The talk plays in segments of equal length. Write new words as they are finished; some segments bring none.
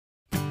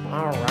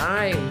All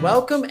right.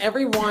 Welcome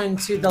everyone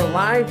to the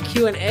live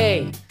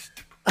Q&A.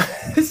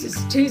 This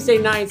is Tuesday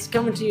nights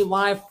coming to you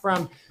live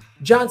from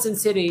Johnson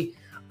City.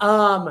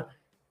 You're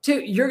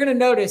going to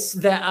notice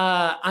that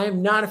I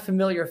am not a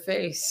familiar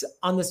face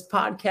on this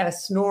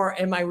podcast, nor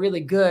am I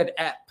really good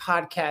at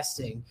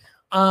podcasting.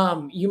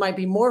 You might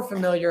be more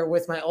familiar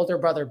with my older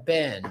brother,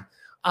 Ben.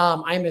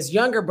 I'm his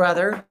younger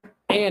brother,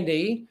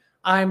 Andy.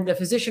 I'm the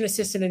physician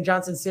assistant in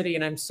Johnson City,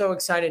 and I'm so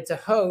excited to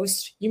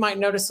host. You might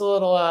notice a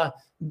little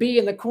bee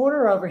in the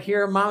corner over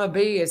here. Mama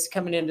Bee is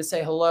coming in to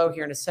say hello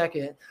here in a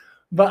second.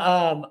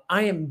 But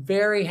I am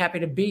very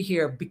happy to be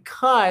here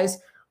because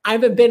I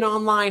haven't been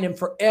online in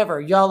forever.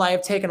 Y'all, I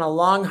have taken a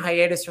long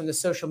hiatus from the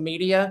social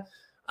media,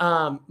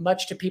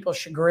 much to people's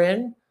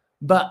chagrin,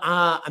 but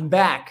I'm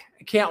back.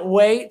 I can't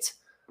wait.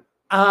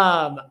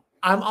 I'm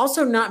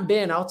also not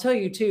Ben. I'll tell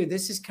you too,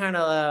 this is kind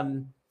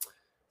of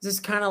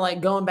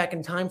like going back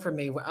in time for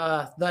me.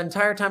 The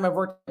entire time I've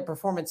worked in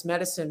performance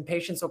medicine,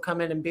 patients will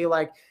come in and be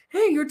like,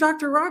 "Hey, you're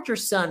Dr.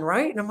 Rogers' son,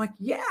 right?" And I'm like,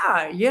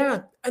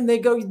 yeah. And they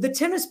go, "The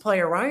tennis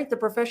player, right? The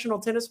professional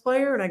tennis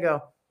player?" And I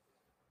go,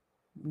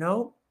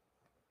 "No,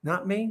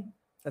 not me.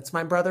 That's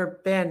my brother,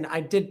 Ben.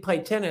 I did play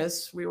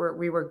tennis. We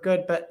were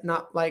good, but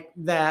not like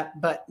that.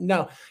 But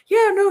no,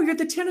 you're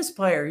the tennis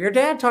player. Your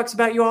dad talks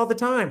about you all the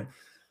time."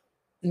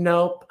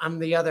 Nope, I'm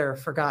the other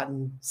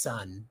forgotten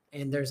son.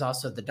 And there's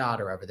also the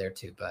daughter over there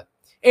too. But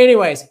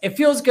anyways, it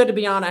feels good to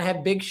be on. I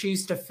have big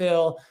shoes to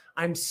fill.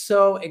 I'm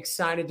so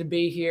excited to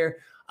be here.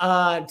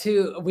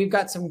 We've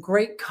got some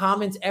great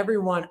comments,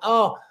 everyone.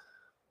 Oh,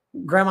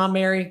 Grandma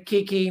Mary,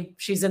 Kiki,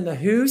 she's in the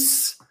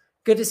hoose.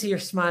 Good to see your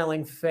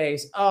smiling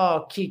face.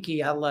 Oh,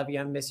 Kiki, I love you.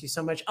 I miss you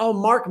so much. Oh,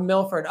 Mark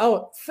Milford.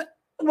 Oh,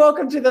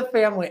 welcome to the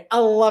family. I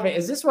love it.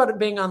 Is this what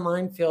being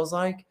online feels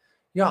like?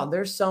 Y'all,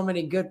 there's so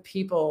many good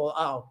people.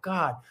 Oh,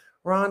 God.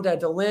 Rhonda,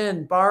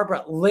 Delynn,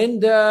 Barbara,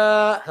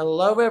 Linda.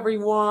 Hello,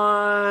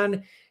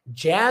 everyone.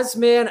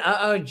 Jasmine.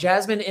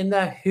 Jasmine in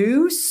the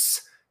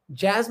house.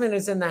 Jasmine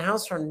is in the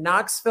house from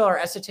Knoxville, our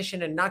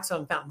esthetician in Knoxville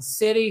and Fountain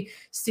City.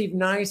 Steve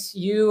Nice,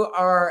 you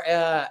are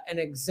an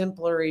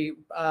exemplary,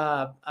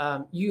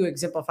 you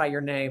exemplify your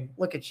name.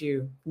 Look at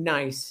you.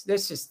 Nice.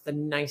 This is the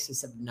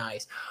nicest of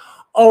nice.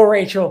 Oh,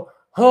 Rachel.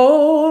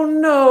 Oh,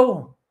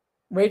 no.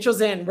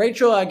 Rachel's in.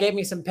 Rachel gave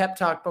me some pep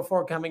talk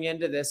before coming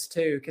into this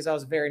too, because I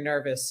was very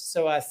nervous.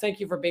 So thank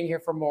you for being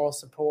here for moral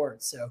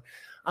support. So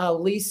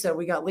Lisa,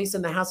 we got Lisa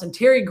in the house, and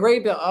Terry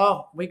Graybill.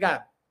 Oh, we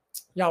got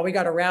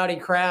a rowdy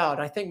crowd.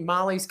 I think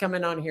Molly's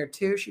coming on here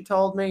too. She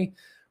told me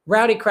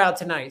rowdy crowd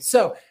tonight.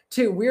 So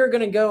we're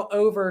going to go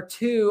over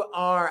to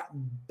our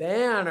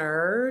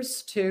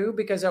banners too,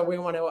 because we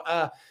want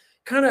to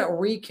kind of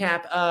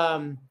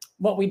recap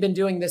what we've been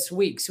doing this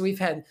week. So we've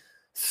had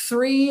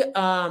 3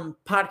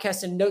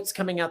 podcasts and notes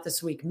coming out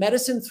this week.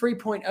 Medicine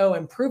 3.0,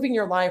 Improving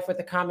Your Life with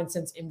the Common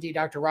Sense MD,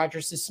 Dr.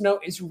 Rogers. This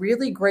note is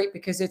really great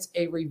because it's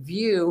a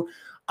review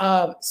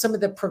of some of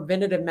the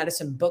preventative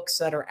medicine books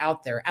that are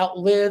out there.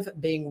 Outlive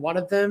being one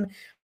of them.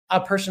 A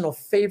personal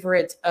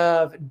favorite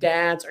of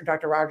Dad's or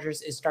Dr.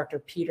 Rogers is Dr.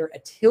 Peter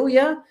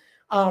Attia.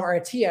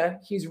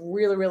 He's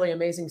really, really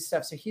amazing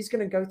stuff. So he's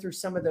going to go through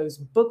some of those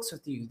books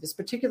with you. This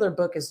particular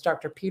book is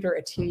Dr.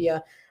 Peter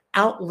Attia,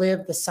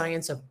 Outlive the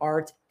Science and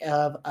Art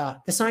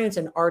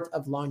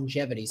of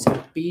Longevity.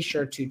 So be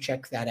sure to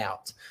check that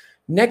out.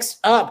 Next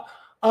up,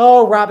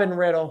 Robin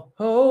Riddle.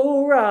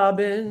 Oh,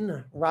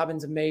 Robin.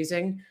 Robin's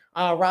amazing.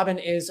 Robin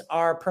is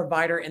our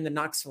provider in the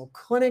Knoxville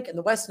Clinic, in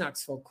the West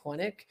Knoxville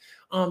Clinic.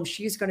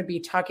 She's going to be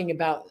talking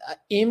about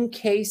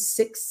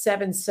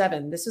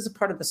MK677. This is a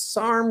part of the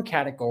SARM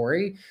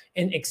category,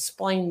 and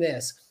explain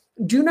this.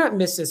 Do not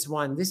miss this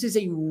one. This is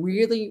a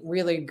really,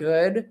 really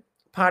good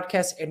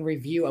podcast and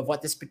review of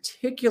what this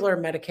particular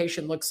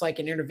medication looks like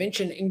in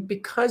intervention. And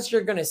because you're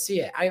going to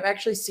see it, I've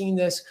actually seen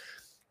this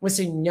with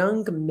some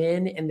young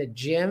men in the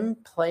gym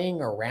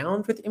playing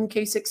around with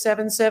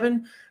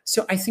MK677.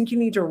 So I think you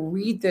need to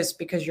read this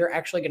because you're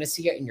actually going to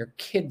see it, and your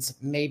kids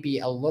may be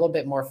a little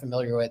bit more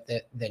familiar with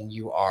it than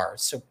you are.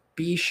 So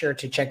be sure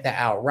to check that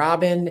out.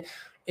 Robin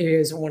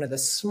is one of the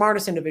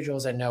smartest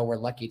individuals I know. We're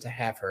lucky to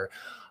have her.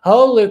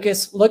 Oh,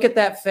 Lucas, look at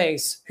that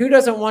face. Who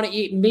doesn't want to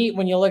eat meat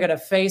when you look at a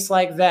face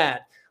like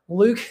that?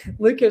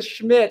 Lucas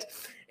Schmidt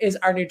is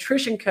our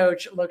nutrition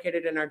coach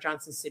located in our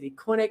Johnson City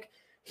Clinic.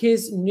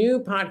 His new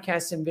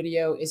podcast and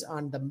video is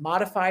on the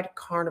modified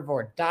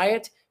carnivore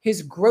diet,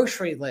 his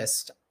grocery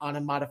list on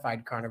a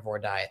modified carnivore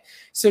diet.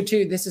 So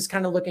this is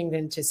kind of looking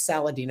into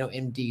Saladino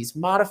MD's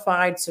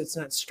modified. So it's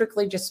not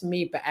strictly just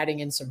meat, but adding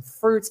in some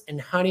fruits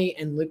and honey.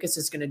 And Lucas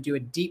is going to do a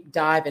deep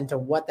dive into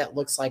what that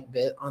looks like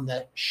on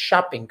the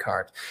shopping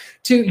cart.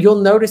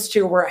 You'll notice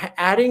we're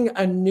adding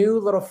a new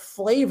little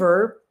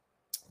flavor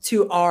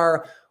to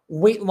our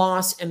weight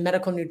loss and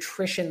medical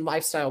nutrition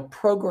lifestyle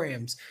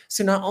programs.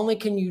 So not only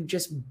can you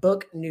just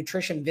book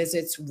nutrition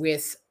visits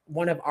with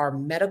one of our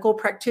medical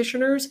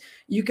practitioners,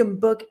 you can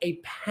book a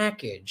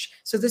package.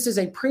 So this is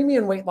a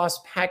premium weight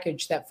loss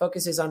package that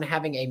focuses on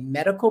having a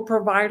medical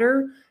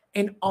provider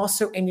and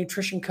also a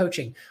nutrition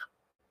coaching.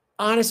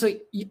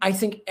 honestly, I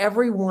think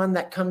everyone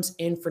that comes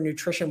in for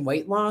nutrition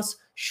weight loss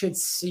should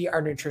see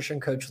our nutrition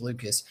coach,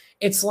 Lucas.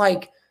 It's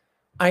like,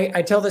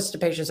 I tell this to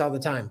patients all the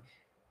time.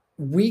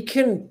 We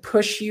can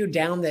push you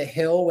down the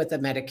hill with the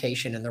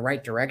medication in the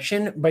right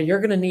direction, but you're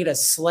going to need a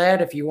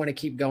sled if you want to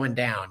keep going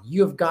down.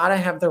 You've got to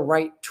have the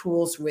right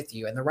tools with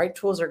you, and the right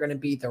tools are going to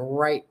be the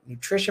right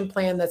nutrition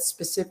plan that's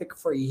specific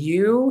for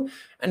you,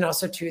 and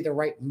also to the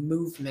right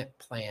movement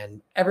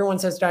plan. Everyone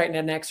says diet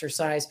and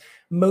exercise.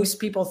 Most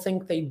people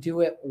think they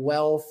do it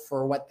well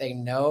for what they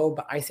know,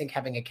 but I think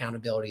having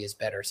accountability is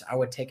better. So I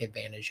would take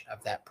advantage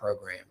of that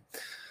program.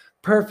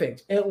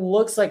 Perfect. It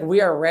looks like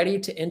we are ready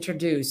to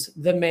introduce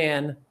the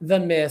man, the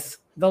myth,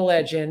 the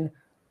legend,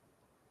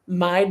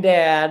 my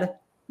dad,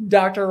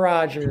 Dr.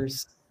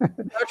 Rogers.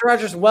 Dr.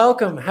 Rogers,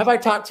 welcome. Have I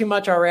talked too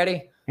much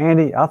already?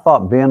 Andy, I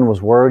thought Ben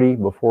was wordy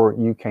before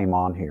you came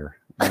on here.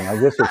 And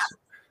I guess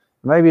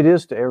maybe it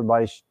is to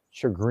everybody's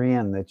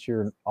chagrin that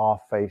you're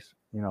off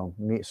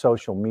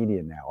social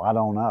media now. I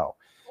don't know.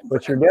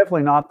 But you're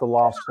definitely not the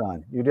lost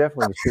son. You're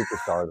definitely the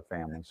superstar of the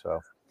family. So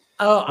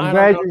I'm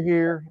glad you're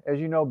here. As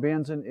you know,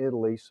 Ben's in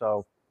Italy,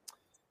 so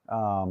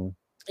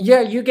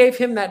yeah, you gave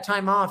him that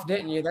time off,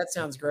 didn't you? That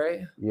sounds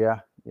great. Yeah.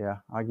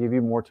 I give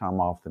you more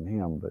time off than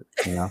him, but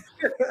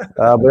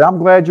but I'm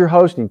glad you're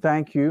hosting.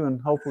 Thank you,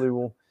 and hopefully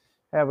we'll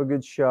have a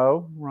good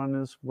show.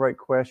 Running some great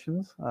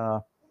questions.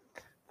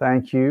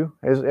 Thank you.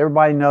 As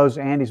everybody knows,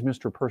 Andy's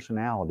Mr.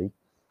 Personality.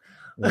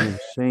 You've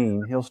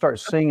seen he'll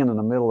start singing in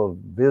the middle of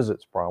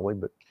visits probably,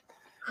 but.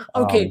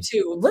 Okay,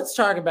 too. Let's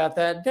talk about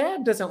that.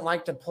 Dad doesn't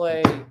like to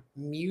play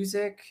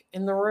music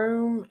in the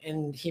room,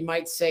 and he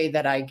might say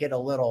that I get a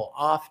little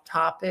off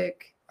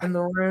topic in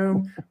the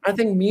room. I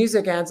think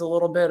music adds a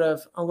little bit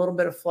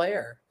of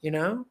flair.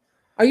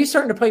 Are you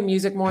starting to play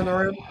music more in the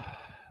room?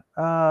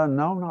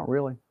 No, not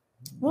really.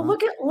 Well,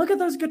 look at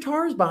those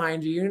guitars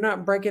behind you. You're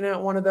not breaking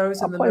out one of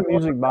those. I play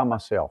music by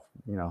myself.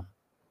 You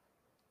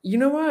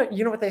know what?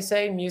 You know what they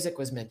say? Music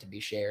was meant to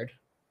be shared.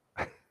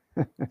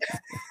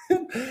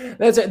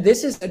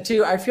 This is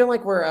too. I feel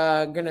like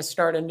we're going to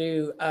start a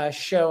new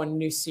show and a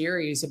new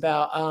series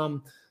about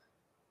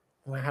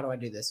how do I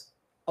do this?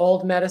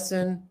 Old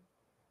medicine,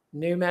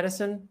 new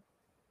medicine.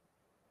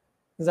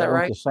 Is that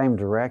right? The same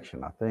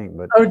direction, I think.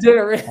 But did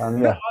it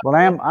really? Yeah. But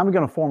I'm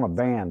going to form a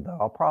band though.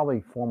 I'll probably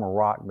form a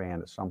rock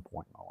band at some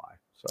point in my life.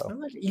 So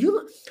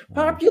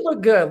Pop, you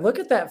look good. Look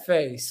at that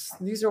face.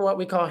 These are what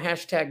we call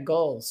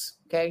 #goals.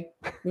 Okay,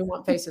 we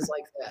want faces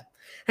like that.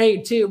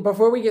 Hey, too,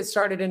 before we get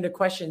started into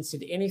questions,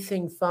 did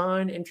anything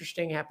fun,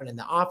 interesting happen in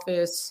the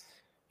office?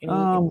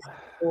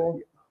 Cool?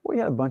 We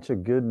had a bunch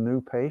of good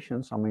new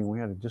patients. I mean, we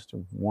had just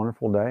a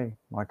wonderful day,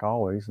 like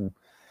always, and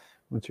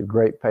a bunch of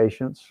great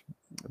patients.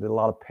 Did a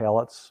lot of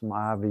pellets, some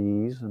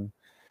IVs, and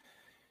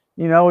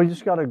we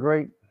just got a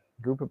great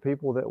group of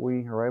people that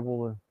we are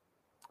able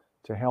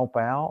to help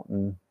out,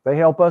 and they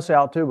help us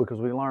out too because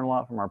we learn a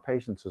lot from our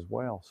patients as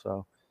well.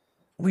 So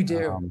we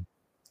do.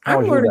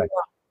 I'm learning a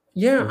lot.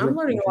 Yeah, I'm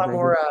learning a lot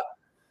more.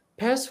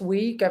 Past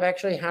week, I've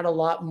actually had a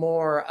lot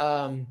more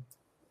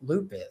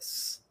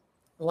lupus,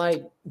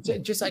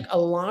 just like a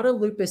lot of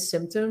lupus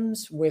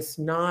symptoms with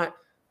not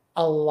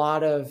a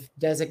lot of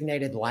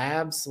designated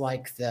labs.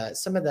 Like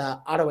some of the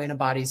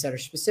autoantibodies that are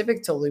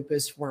specific to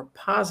lupus weren't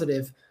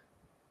positive,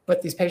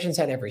 but these patients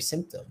had every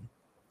symptom.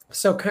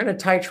 So kind of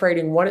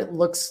titrating what it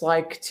looks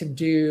like to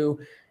do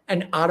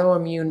an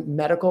autoimmune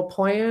medical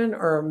plan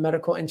or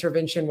medical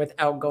intervention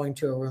without going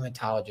to a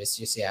rheumatologist.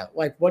 You see,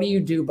 like, what do you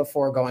do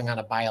before going on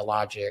a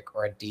biologic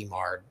or a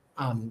DMARD?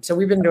 So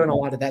we've been doing a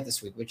lot of that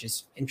this week, which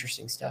is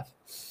interesting stuff.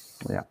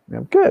 Yeah.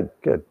 Good.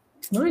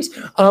 Nice.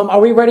 Are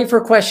we ready for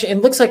a question?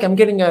 It looks like I'm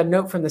getting a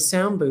note from the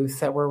sound booth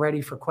that we're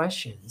ready for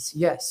questions.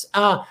 Yes.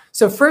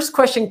 So first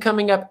question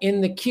coming up in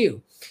the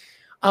queue.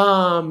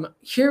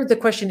 Here the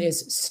question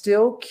is,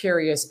 still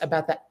curious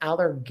about the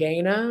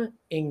Allergena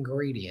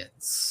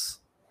ingredients.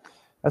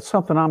 That's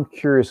something I'm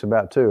curious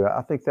about too.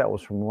 I think that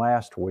was from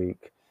last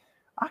week.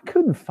 I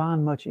couldn't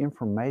find much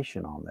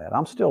information on that.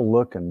 I'm still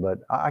looking, but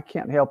I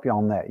can't help you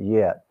on that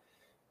yet.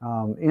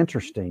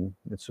 Interesting.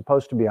 It's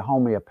supposed to be a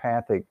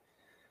homeopathic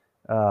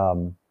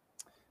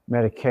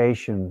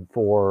medication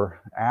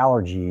for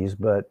allergies,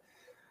 but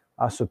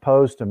I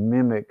suppose to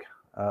mimic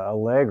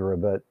Allegra,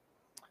 but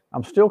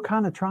I'm still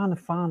kind of trying to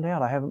find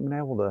out. I haven't been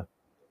able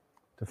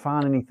to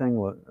find anything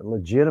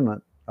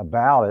legitimate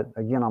about it.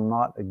 Again, I'm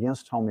not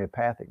against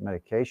homeopathic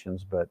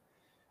medications, but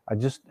I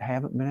just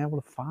haven't been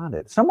able to find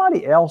it.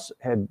 Somebody else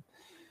had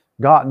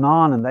gotten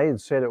on and they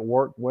had said it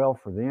worked well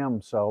for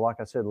them. So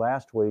like I said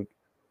last week,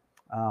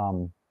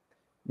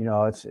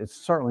 it's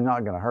certainly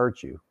not going to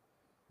hurt you.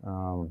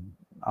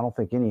 I don't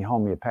think any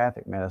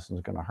homeopathic medicine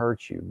is going to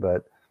hurt you,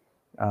 but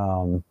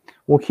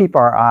we'll keep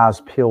our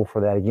eyes peeled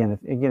for that. Again,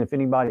 if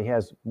anybody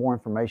has more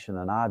information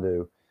than I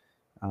do,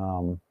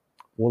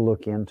 we'll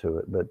look into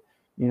it. But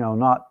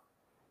not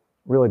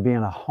really being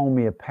a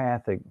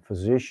homeopathic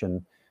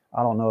physician,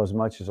 I don't know as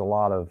much as a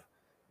lot of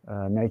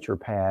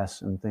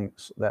naturopaths and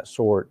things that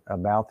sort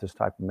about this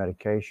type of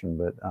medication.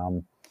 But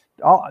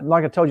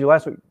like I told you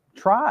last week,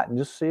 try it and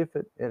just see if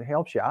it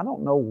helps you. I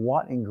don't know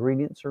what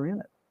ingredients are in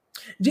it.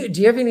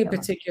 Do you have any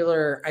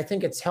particular, I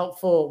think it's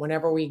helpful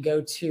whenever we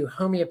go to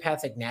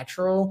homeopathic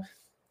natural,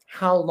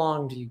 how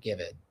long do you give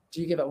it?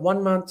 Do you give it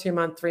 1 month, 2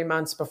 months, 3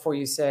 months before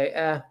you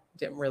say,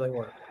 didn't really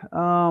work?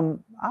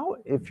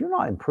 If you're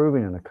not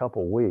improving in a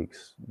couple of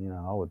weeks,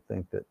 I would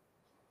think that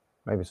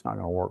maybe it's not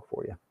going to work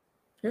for you.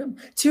 Yeah.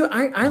 Too,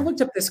 I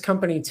looked up this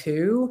company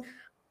too.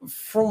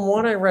 From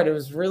what I read, it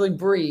was really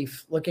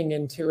brief looking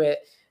into it.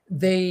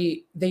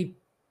 They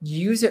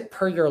use it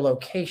per your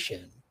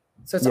location.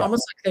 So it's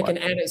almost like they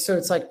can add it. So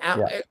it's like,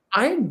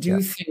 I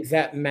do think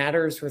that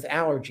matters with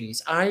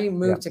allergies. I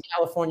moved to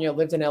California,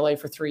 lived in LA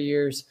for 3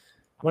 years.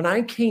 When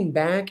I came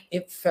back,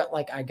 it felt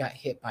like I got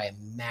hit by a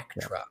Mack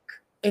truck.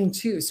 And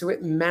so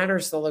it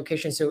matters the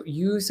location. So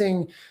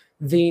using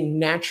the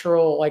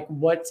natural, like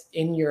what's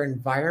in your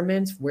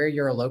environment, where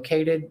you're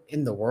located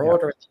in the world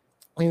or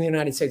in the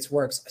United States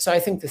works. So I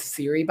think the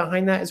theory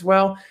behind that as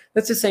well,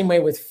 that's the same way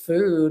with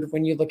food.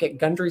 When you look at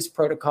Gundry's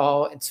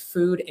protocol, it's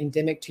food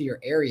endemic to your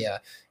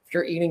area. If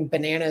you're eating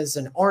bananas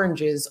and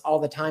oranges all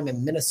the time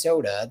in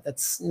Minnesota,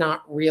 that's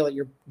not real.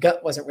 Your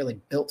gut wasn't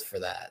really built for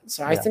that.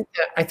 So I think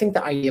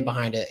the idea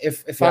behind it,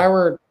 if I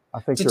were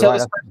to tell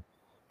this person,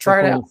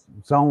 try it out.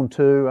 Zone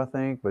 2, I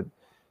think, but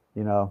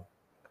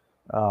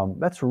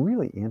that's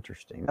really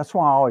interesting. That's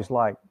why I always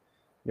like,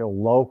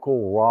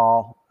 local,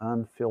 raw,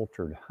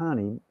 unfiltered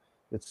honey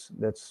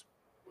that's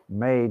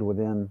made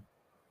within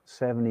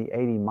 70,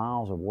 80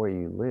 miles of where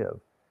you live.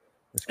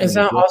 Is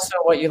that also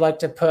what you like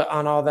to put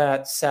on all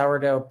that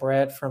sourdough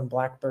bread from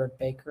Blackbird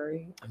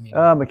Bakery? I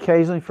mean,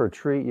 occasionally for a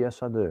treat,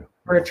 yes, I do.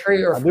 For a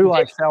treat, or I do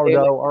like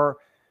sourdough, or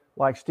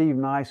like Steve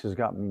Nice has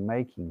got me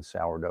making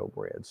sourdough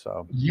bread.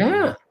 So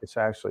it's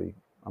actually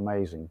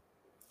amazing.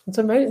 It's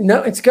amazing.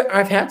 No, it's good.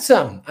 I've had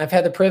some. I've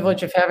had the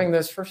privilege of having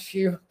those first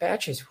few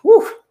batches.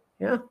 Whew.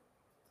 Yeah.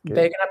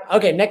 Baking up.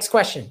 Okay, next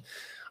question.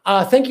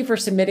 Thank you for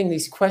submitting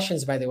these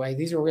questions, by the way.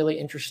 These are really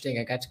interesting.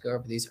 I got to go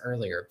over these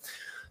earlier.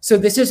 So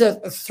this is a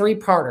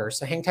 3-parter,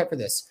 so hang tight for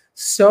this.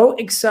 So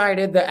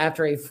excited that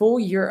after a full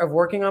year of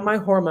working on my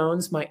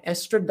hormones, my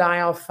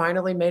estradiol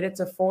finally made it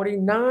to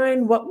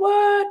 49.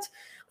 What?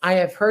 I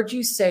have heard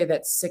you say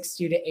that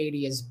 60 to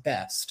 80 is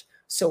best.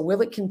 So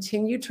will it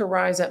continue to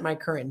rise at my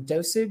current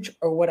dosage,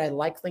 or would I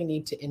likely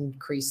need to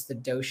increase the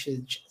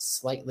dosage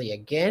slightly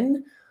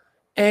again?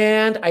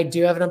 And I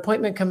do have an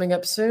appointment coming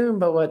up soon,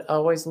 but would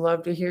always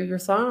love to hear your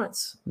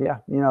thoughts. Yeah,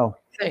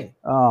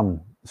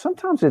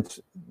 sometimes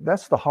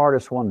that's the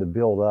hardest one to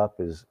build up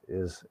is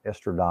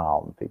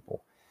estradiol in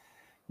people.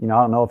 I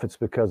don't know if it's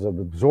because of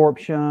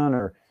absorption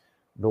or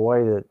the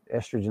way that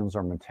estrogens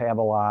are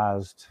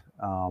metabolized.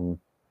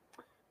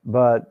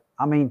 But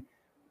I mean,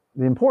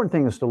 the important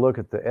thing is to look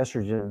at the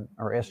estrogen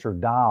or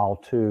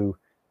estradiol to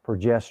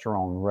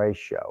progesterone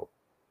ratio.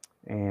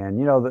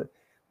 And,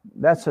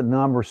 that's a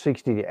number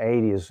 60 to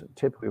 80 is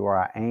typically where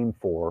I aim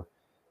for.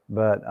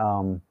 But,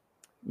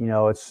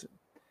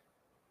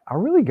 I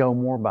really go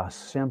more by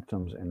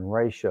symptoms and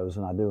ratios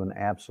than I do an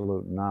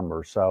absolute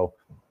number. So,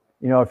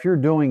 if you're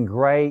doing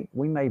great,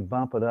 we may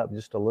bump it up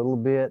just a little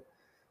bit.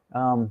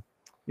 When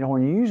you're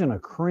using a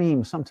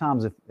cream,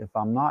 sometimes if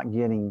I'm not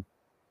getting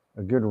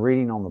a good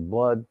reading on the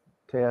blood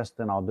test,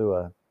 then I'll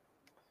do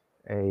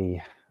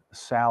a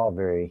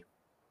salivary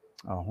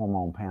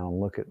hormone panel.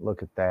 Look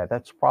at that.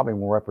 That's probably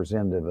more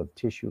representative of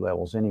tissue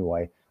levels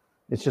anyway.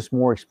 It's just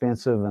more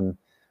expensive and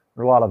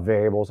there are a lot of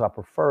variables. I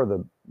prefer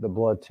the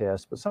blood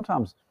test, but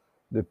sometimes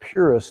the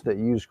purists that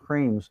use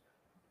creams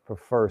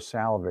prefer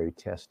salivary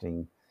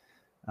testing.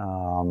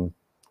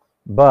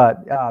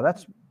 But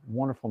that's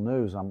wonderful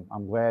news.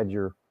 I'm glad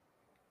you're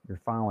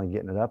finally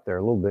getting it up there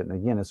a little bit. And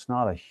again, it's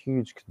not a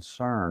huge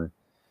concern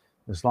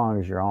as long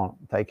as you're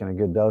taking a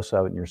good dose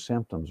of it and your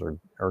symptoms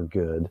are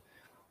good.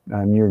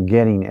 You're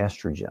getting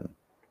estrogen.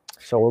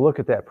 So we'll look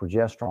at that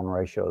progesterone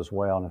ratio as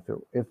well.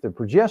 And if the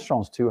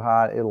progesterone is too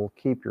high, it'll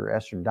keep your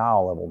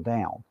estradiol level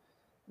down.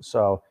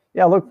 So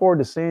I look forward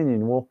to seeing you,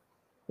 and we'll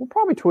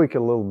probably tweak it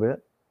a little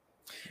bit.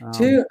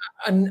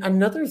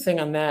 Another thing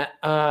on that,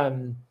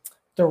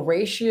 the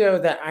ratio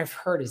that I've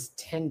heard is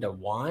 10 to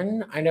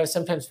 1. I know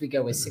sometimes we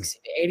go with 60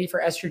 to 80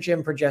 for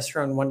estrogen,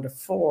 progesterone 1 to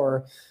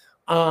 4.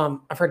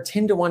 I've heard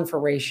 10 to 1 for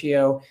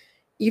ratio.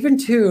 Even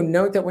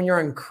note that when you're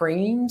on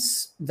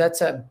creams,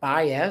 that's a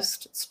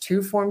biased. It's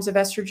 2 forms of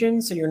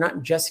estrogen. So you're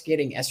not just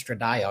getting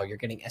estradiol, you're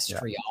getting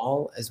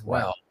estriol as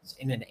well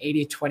in an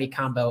 80-20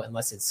 combo,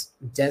 unless it's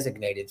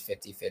designated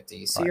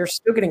 50-50. So you're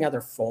still getting other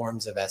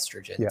forms of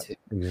estrogen too.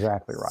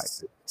 Exactly right.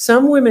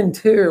 Some women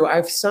too, I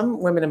have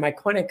some women in my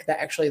clinic that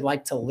actually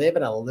like to live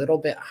at a little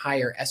bit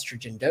higher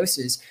estrogen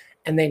doses,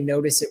 and they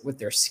notice it with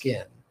their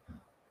skin.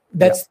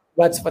 That's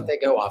what they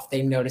go off.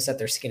 They notice that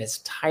their skin is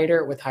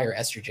tighter with higher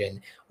estrogen.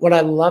 What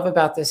I love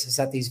about this is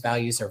that these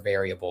values are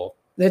variable.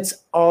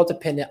 It's all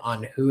dependent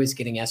on who is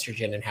getting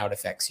estrogen and how it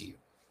affects you.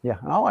 Yeah,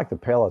 I like the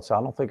pellets.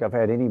 I don't think I've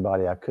had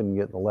anybody I couldn't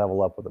get the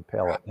level up with a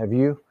pellet. Right. Have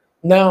you?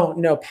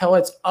 No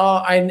pellets.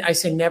 I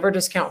say never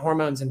discount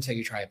hormones until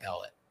you try a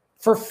pellet.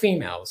 For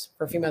females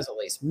at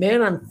least.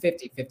 Men, I'm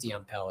 50-50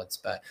 on pellets,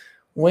 but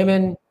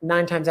Women,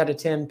 9 times out of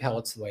 10,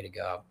 pellets the way to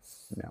go.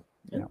 Yeah.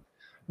 Yeah.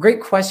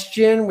 Great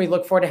question. We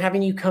look forward to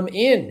having you come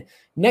in.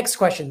 Next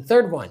question,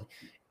 third one.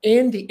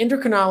 In the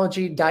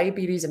Endocrinology,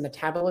 Diabetes, and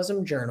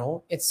Metabolism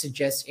Journal, it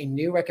suggests a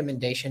new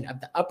recommendation of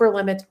the upper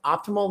limit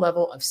optimal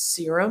level of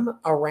serum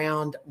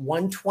around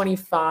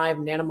 125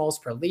 nanomoles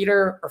per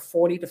liter or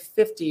 40 to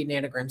 50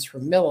 nanograms per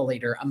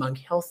milliliter among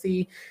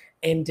healthy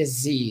and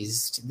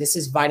diseased. This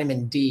is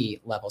vitamin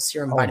D level,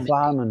 serum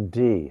vitamin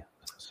D.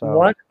 So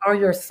what are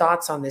your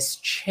thoughts on this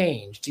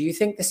change? Do you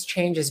think this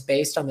change is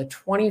based on the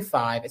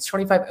 25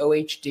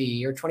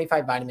 OHD or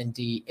 25 vitamin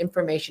D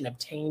information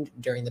obtained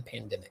during the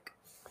pandemic?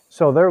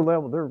 So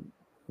they're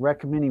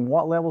recommending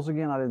what levels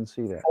again? I didn't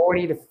see that.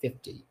 40 to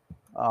 50.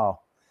 Oh,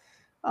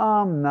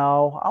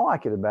 no, I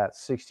like it about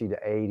 60 to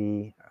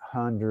 80,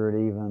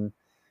 100 even.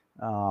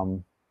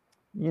 Again,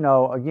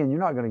 you're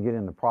not going to get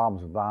into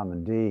problems with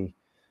vitamin D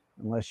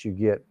unless you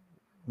get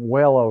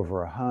well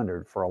over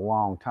 100 for a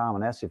long time.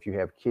 And that's if you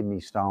have kidney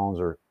stones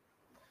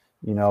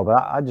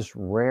but I just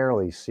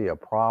rarely see a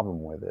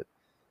problem with it.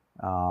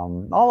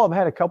 Although I've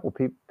had a couple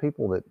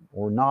people that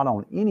were not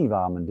on any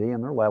vitamin D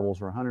and their levels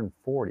were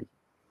 140,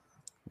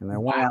 and they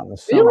weren't out in the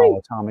sun all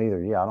the time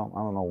either. Yeah, I don't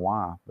know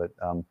why, but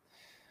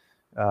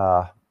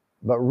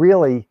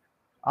really,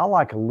 I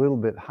like a little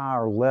bit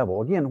higher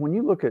level. Again, when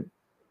you look at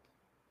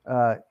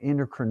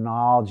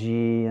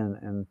endocrinology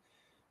and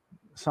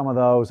some of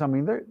those, I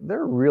mean,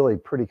 they're really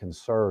pretty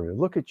conservative.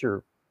 Look at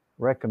your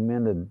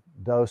recommended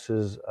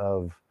doses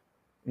of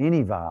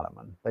any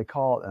vitamin. They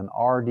call it an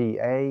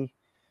RDA.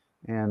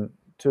 And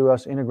to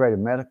us integrated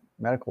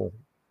medical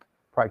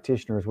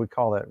practitioners, we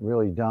call that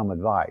really dumb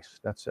advice.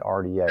 That's the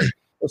RDA.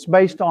 It's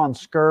based on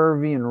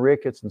scurvy and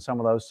rickets and some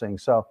of those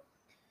things. So,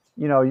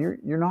 you're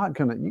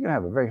gonna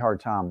have a very hard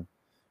time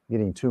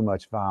getting too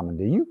much vitamin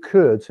D. You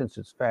could, since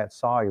it's fat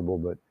soluble,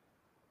 but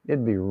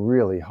it'd be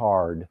really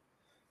hard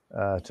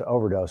to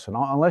overdose. And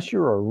unless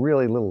you're a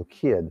really little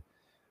kid,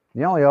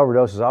 the only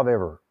overdoses I've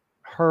ever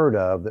heard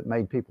of that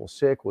made people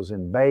sick was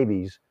in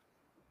babies,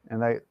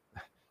 and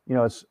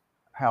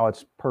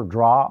it's per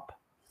drop,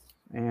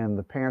 and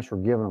the parents were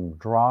giving them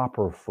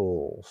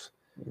dropperfuls.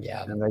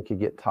 Yeah. And they could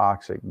get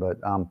toxic. But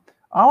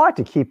I like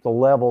to keep the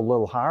level a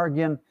little higher.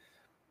 Again,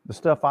 the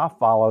stuff I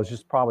follow is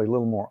just probably a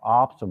little more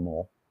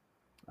optimal.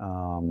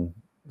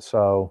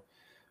 So,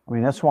 I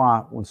mean, that's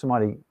why when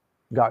somebody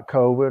got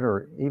COVID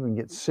or even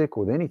gets sick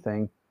with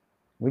anything,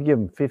 we give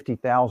them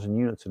 50,000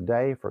 units a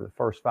day for the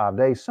first 5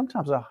 days,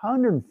 sometimes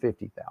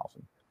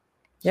 150,000.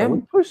 So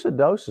we push the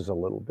doses a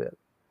little bit.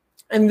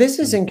 And this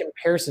is in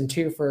comparison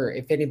too, for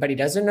if anybody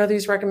doesn't know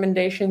these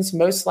recommendations,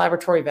 most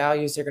laboratory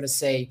values, they're going to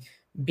say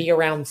be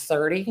around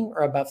 30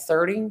 or above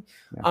 30.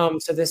 Yeah.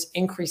 So this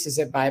increases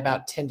it by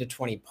about 10 to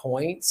 20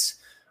 points.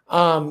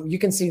 You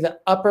can see the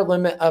upper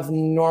limit of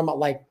normal,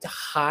 like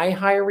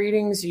high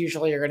readings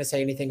usually are going to say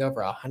anything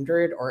over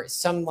 100, or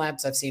some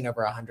labs I've seen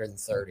over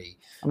 130.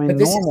 I mean,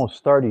 normal is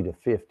 30 to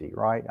 50,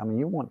 right? I mean,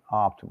 you want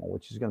optimal,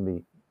 which is going to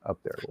be up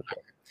there a little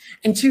bit.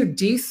 And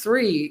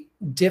D3,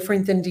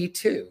 different than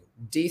D2.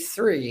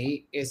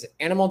 D3 is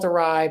animal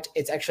derived.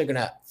 It's actually going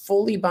to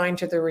fully bind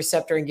to the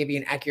receptor and give you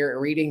an accurate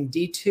reading.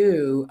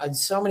 D2, and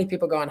so many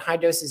people go on high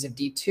doses of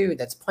D2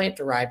 that's plant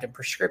derived and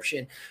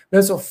prescription.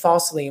 Those will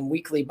falsely and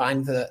weakly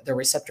bind the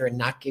receptor and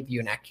not give you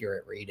an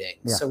accurate reading.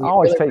 Yeah, so I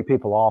always take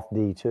people off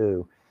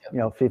D2,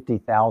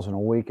 50,000 a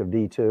week of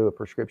D2, a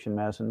prescription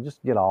medicine.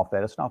 Just get off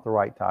that. It's not the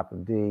right type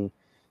of D.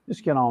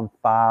 Just get on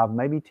 5,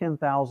 maybe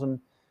 10,000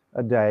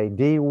 a day.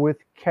 D with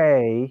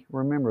K,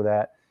 remember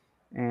that.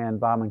 And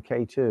vitamin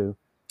K2.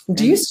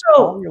 Do you still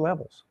all your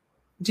levels?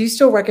 Do you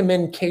still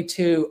recommend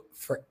K2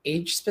 for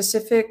age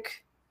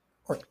specific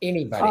or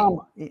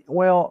anybody?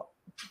 Well,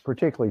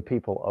 particularly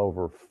people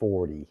over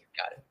 40.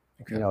 Got it.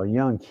 Okay. A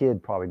young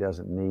kid probably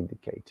doesn't need the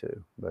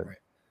K2. But right.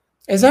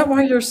 Is that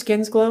why your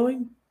skin's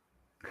glowing?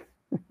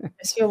 I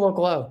see a little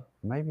glow.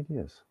 Maybe it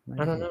is.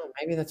 I don't know.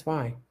 Maybe that's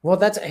why. Well,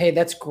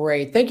 that's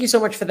great. Thank you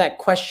so much for that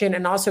question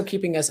and also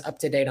keeping us up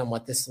to date on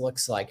what this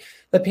looks like.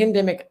 The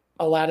pandemic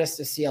allowed us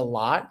to see a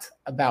lot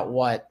about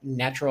what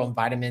natural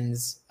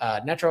vitamins,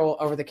 natural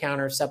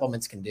over-the-counter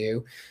supplements can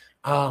do.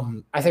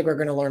 I think we're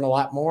going to learn a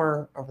lot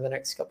more over the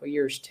next couple of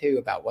years too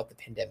about what the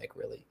pandemic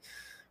really,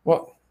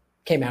 what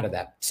came out of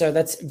that. So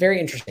that's very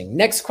interesting.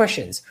 Next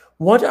questions.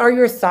 What are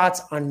your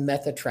thoughts on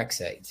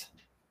methotrexate?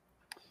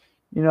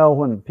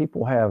 When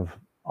people have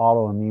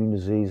autoimmune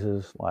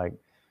diseases like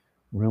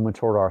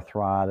rheumatoid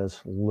arthritis,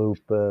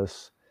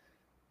 lupus,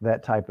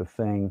 that type of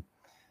thing,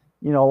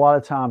 a lot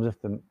of times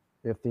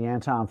if the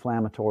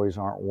anti-inflammatories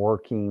aren't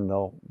working,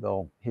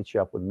 they'll hit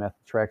you up with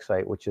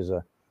methotrexate, which is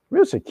a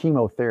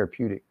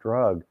chemotherapeutic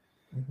drug.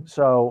 Mm-hmm.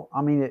 So,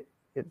 I mean,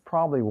 it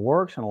probably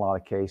works in a lot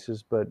of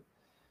cases, but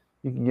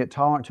you can get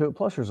tolerant to it.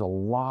 Plus, there's a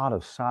lot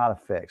of side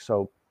effects.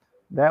 So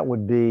that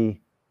would be,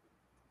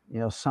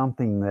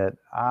 something that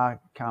I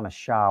kind of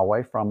shy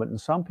away from. But in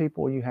some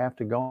people, you have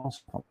to go on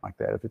something like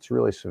that if it's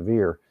really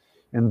severe.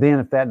 And then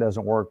if that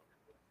doesn't work,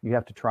 you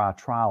have to try a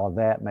trial of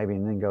that maybe,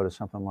 and then go to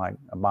something like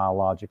a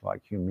biologic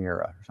like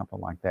Humira or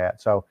something like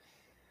that. So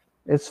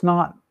it's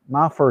not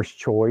my first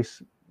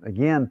choice.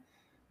 Again,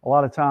 a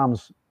lot of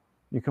times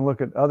you can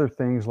look at other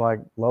things like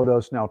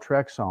low-dose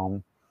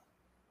naltrexone.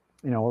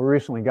 We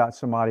recently got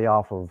somebody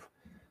off of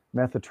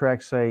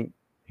methotrexate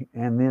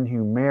and then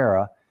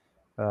Humira,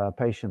 a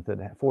patient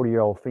that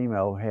 40-year-old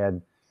female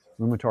had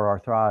rheumatoid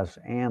arthritis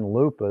and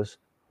lupus,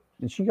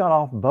 and she got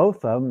off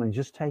both of them and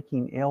just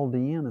taking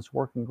LDN is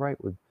working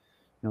great with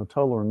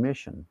total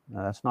remission.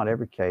 Now, that's not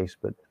every case,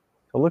 but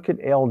look at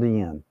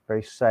LDN,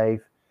 very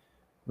safe,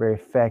 very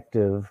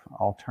effective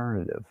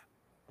alternative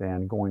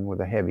than going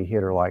with a heavy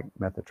hitter like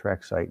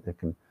methotrexate that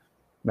can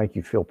make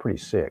you feel pretty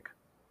sick.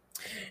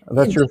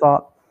 That's your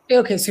thought?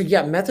 Okay, so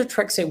yeah,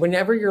 methotrexate,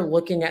 whenever you're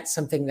looking at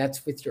something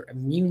that's with your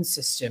immune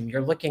system,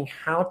 you're looking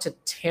how to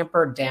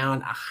tamper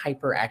down a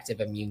hyperactive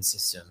immune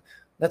system.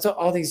 That's what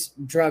all these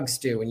drugs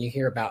do. When you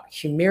hear about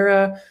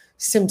Humira,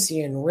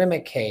 Simpcian,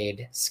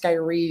 Remicade,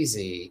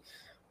 Skyrizi,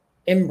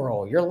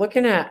 Enbrel, you're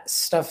looking at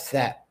stuff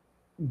that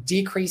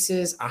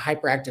decreases a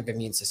hyperactive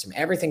immune system.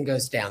 Everything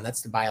goes down.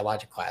 That's the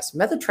biologic class.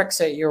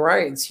 Methotrexate, you're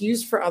right. It's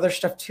used for other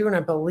stuff too. And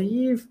I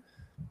believe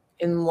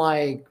in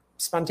like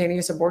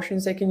spontaneous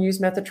abortions, they can use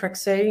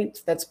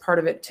methotrexate. That's part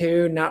of it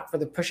too, not for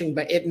the pushing,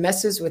 but it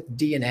messes with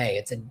DNA.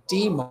 It's a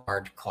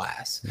DMARD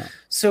class. Yeah.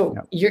 So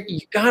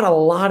you got a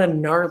lot of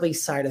gnarly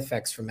side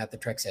effects from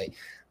methotrexate.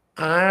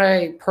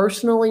 I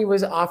personally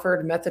was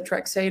offered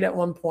methotrexate at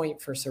one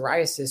point for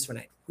psoriasis when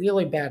I had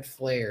really bad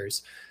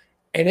flares,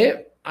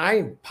 and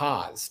I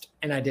paused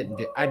and I didn't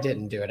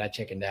do it. I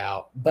chickened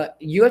out. But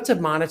you have to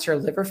monitor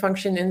liver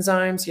function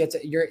enzymes.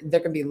 There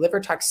can be liver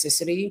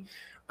toxicity.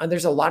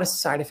 There's a lot of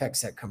side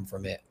effects that come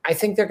from it. I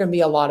think there can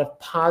be a lot of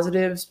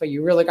positives, but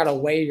you really got to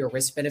weigh your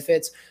risk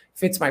benefits.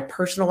 If it's my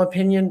personal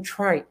opinion,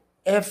 try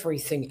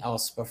everything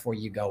else before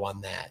you go on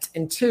that.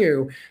 And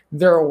two,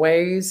 there are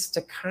ways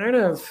to kind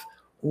of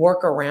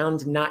work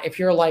around if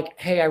you're like,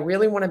 hey, I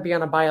really want to be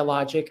on a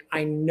biologic.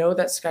 I know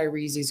that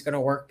Skyrizi is going to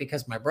work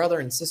because my brother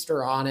and sister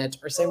are on it,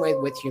 or same way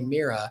with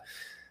Humira.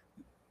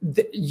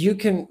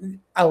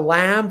 A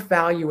lab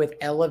value with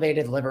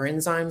elevated liver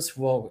enzymes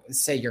will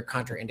say you're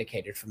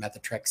contraindicated for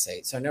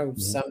methotrexate. So I know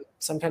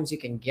sometimes you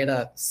can get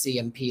a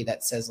CMP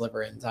that says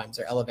liver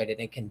enzymes are elevated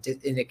and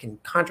it can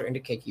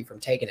contraindicate you from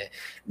taking it.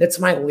 That's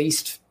I'm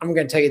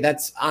going to tell you,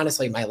 that's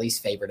honestly my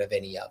least favorite of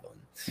any of them.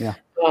 Yeah.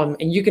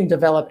 And you can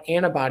develop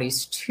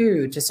antibodies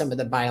too to some of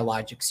the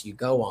biologics you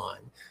go on.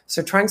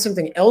 So trying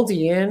something,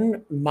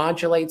 LDN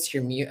modulates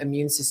your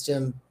immune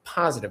system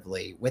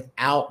positively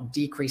without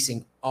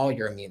decreasing all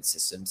your immune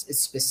systems. It's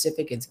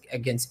specific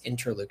against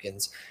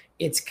interleukins.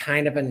 It's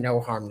kind of a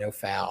no harm, no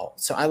foul.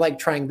 So I like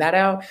trying that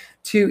out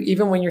too.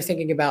 Even when you're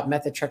thinking about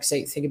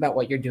methotrexate, think about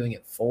what you're doing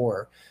it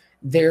for.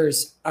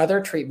 There's other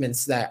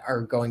treatments that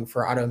are going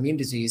for autoimmune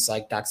disease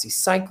like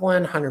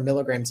doxycycline, 100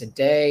 milligrams a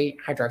day,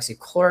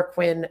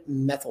 hydroxychloroquine,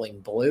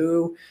 methylene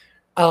blue,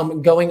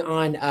 going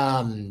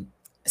on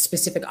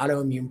specific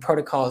autoimmune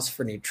protocols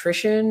for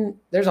nutrition.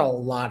 There's a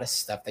lot of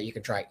stuff that you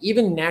can try.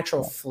 Even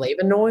natural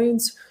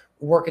flavonoids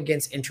work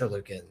against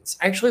interleukins.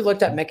 I actually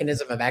looked at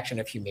mechanism of action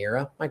of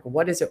Humira. Like,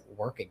 what does it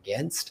work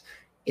against?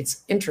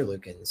 It's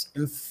interleukins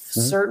and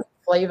certain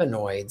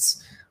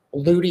flavonoids,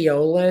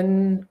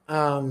 luteolin,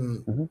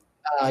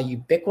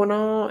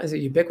 ubiquinol. Is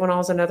it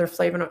ubiquinol is another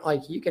flavonoid?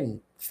 Like, you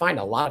can find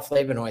a lot of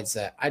flavonoids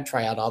that I'd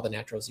try out all the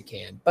naturals you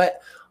can,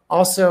 but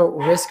also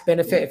risk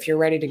benefit. If you're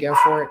ready to go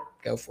for it,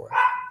 go for it.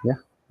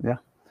 Yeah.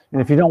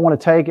 And if you don't want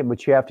to take it,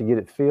 but you have to get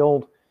it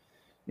filled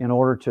in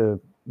order to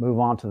move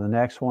on to the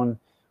next one,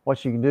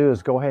 what you can do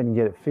is go ahead and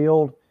get it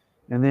filled.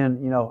 And then,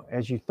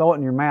 as you throw it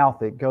in your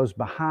mouth, it goes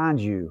behind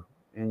you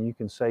and you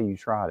can say you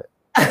tried it.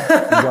 You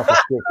got the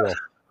stick fill.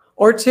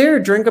 Or two,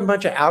 drink a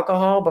bunch of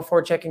alcohol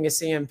before checking a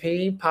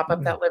CMP, pop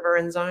up that liver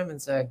enzyme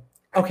and say,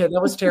 okay,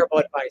 that was terrible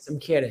advice. I'm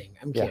kidding.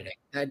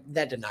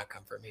 That did not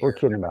come from here. We're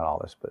kidding about all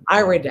this, but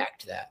I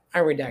redact that.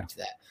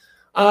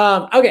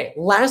 Okay,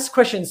 last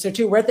question. So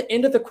we're at the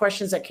end of the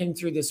questions that came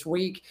through this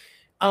week.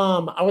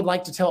 I would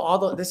like to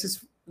tell this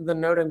is the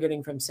note I'm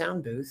getting from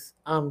Sound Booth.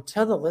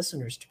 Tell the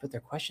listeners to put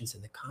their questions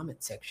in the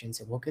comment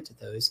sections and we'll get to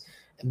those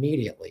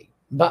immediately.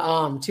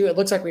 But it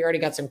looks like we already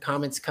got some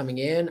comments coming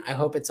in. I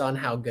hope it's on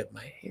how good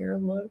my hair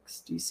looks.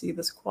 Do you see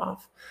this coif?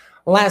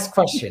 Last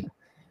question.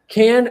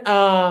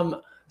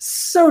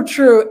 So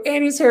true.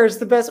 Annie's hair is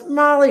the best.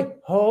 Molly.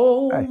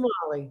 Oh, hey.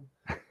 Molly.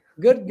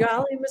 Good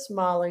golly, Miss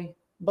Molly.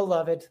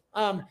 Beloved.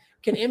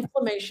 Can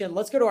inflammation,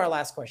 let's go to our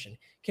last question.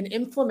 Can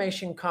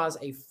inflammation cause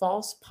a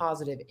false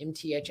positive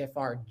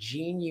MTHFR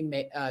gene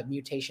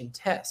mutation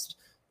test?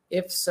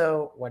 If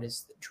so, what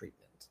is the treatment?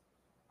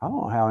 I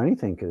don't know how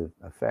anything could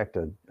affect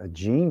a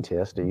gene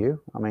test, do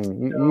you? I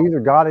mean, you either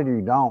got it or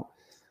you don't.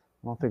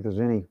 I don't think there's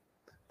any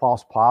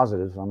false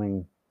positives. I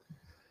mean,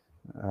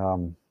 I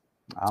don't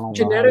know.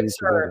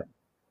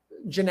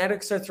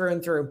 Genetics are through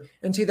and through.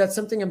 And two, that's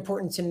something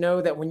important to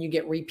know, that when you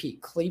get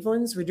repeat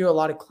Clevelands, we do a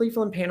lot of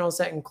Cleveland panels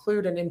that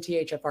include an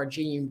MTHFR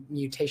gene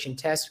mutation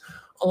test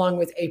along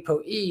with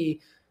ApoE.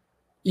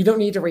 You don't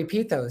need to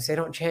repeat those. They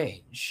don't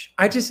change.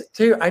 I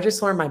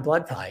just learned my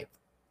blood type.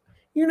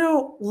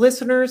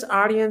 Listeners,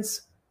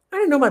 audience, I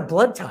didn't know my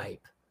blood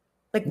type.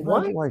 Like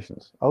what?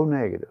 Congratulations. O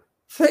negative.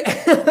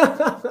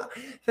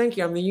 Thank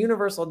you. I'm the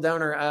universal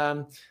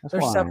donor.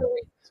 There's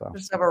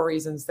several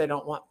reasons they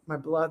don't want my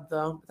blood,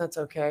 though. But that's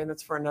okay.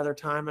 That's for another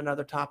time,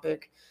 another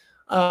topic.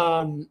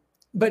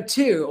 But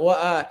two,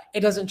 it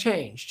doesn't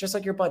change. Just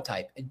like your blood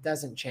type, it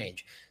doesn't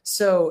change.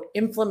 So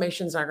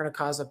inflammation is not going to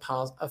cause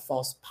a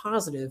false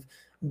positive.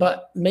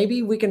 But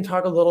maybe we can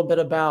talk a little bit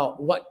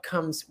about what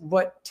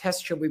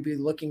test should we be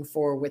looking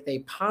for with a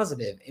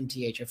positive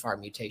MTHFR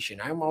mutation.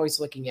 I'm always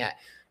looking at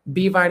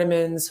B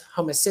vitamins,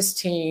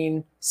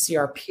 homocysteine,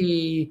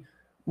 CRP.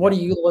 What do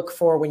you look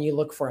for when you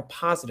look for a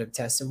positive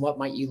test, and what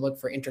might you look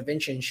for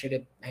intervention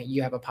should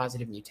you have a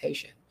positive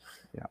mutation?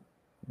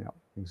 Yeah,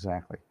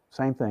 exactly.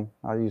 Same thing.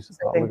 I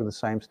look at the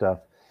same stuff.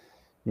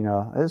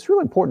 It's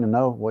really important to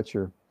know what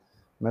your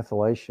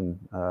methylation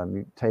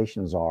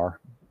mutations are.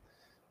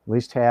 At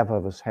least half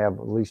of us have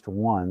at least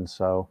one.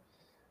 So,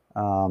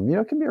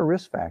 it can be a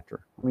risk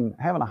factor. I mean,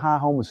 having a high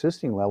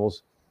homocysteine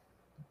levels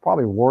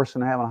probably worse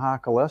than having a high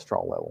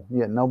cholesterol level,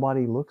 yet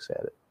nobody looks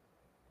at it.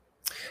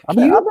 I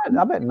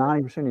bet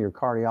 90% of your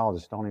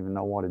cardiologists don't even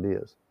know what it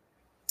is.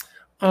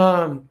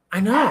 I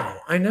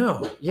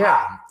know.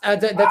 Yeah.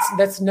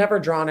 That's never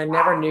drawn. I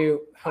never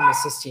knew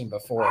homocysteine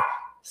before.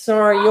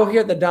 Sorry, you'll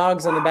hear the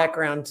dogs in the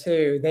background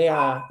too.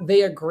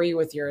 They agree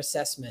with your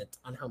assessment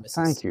on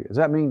homocysteine. Thank you. Does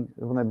that mean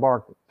when they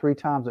bark 3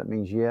 times, that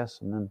means yes?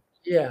 And then.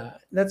 Yeah,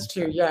 that's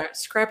true. Yeah.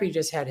 Scrappy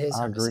just had his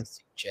homocysteine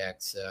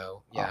checked.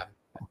 So yeah.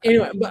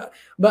 Anyway, but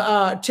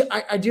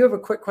I do have a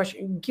quick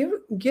question. Give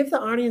the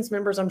audience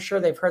members, I'm sure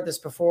they've heard this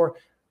before,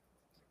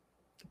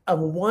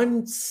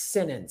 one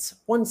sentence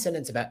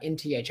about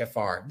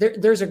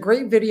MTHFR. There's a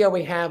great video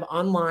we have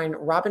online.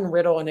 Robin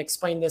Riddle and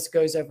Explain This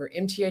goes over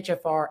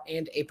MTHFR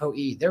and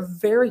ApoE. They're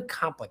very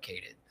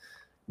complicated.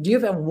 Do you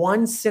have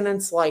one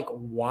sentence like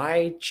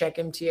why check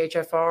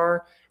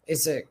MTHFR?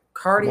 Is it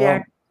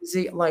cardiac? Is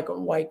it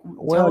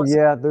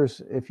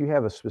there's, if you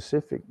have a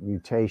specific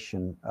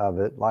mutation of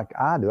it, like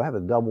I do, I have a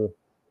double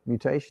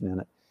mutation in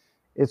it.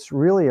 It's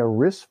really a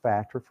risk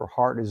factor for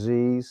heart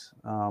disease,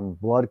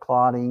 blood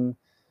clotting,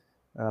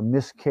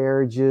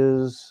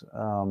 miscarriages,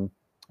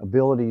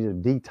 ability to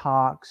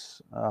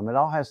detox.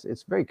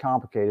 It's very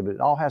complicated, but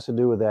it all has to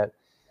do with that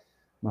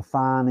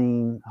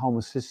methionine,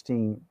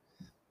 homocysteine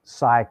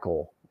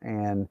cycle.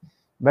 And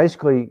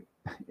basically,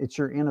 it's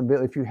your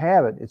inability, if you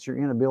have it, it's your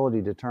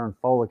inability to turn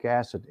folic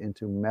acid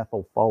into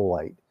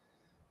methylfolate,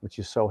 which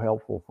is so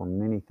helpful for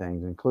many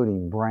things,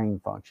 including brain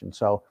function.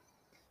 So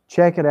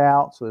check it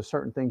out. So there's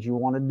certain things you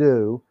want to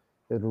do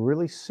that are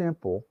really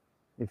simple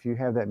if you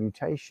have that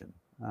mutation.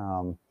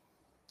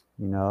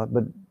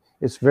 But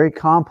it's very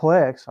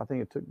complex. I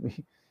think it took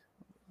me,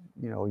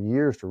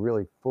 years to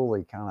really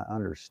fully kind of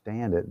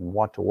understand it and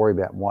what to worry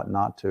about and what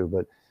not to,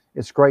 but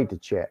it's great to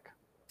check.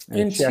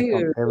 And check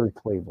on every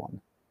Cleveland.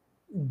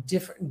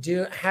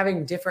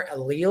 Having different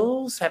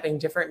alleles, having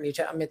different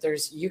mutation. I mean,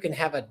 you can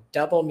have a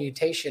double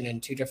mutation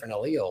in 2 different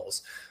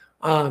alleles.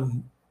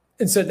 And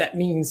so that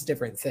means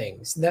different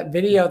things. That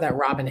video that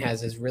Robin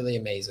has is really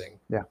amazing.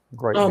 Yeah,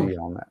 great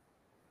video on that.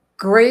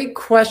 Great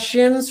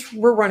questions.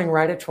 We're running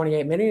right at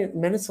 28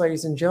 minutes,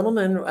 ladies and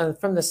gentlemen.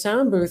 From the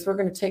sound booth, we're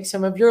going to take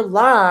some of your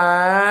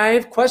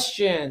live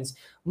questions.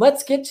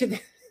 Let's get to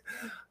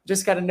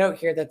just got a note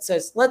here that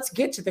says, let's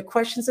get to the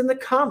questions in the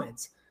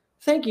comments.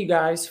 Thank you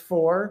guys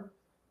for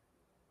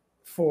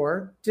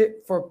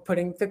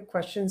putting the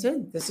questions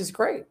in. This is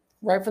great.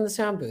 Right from the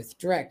sound booth,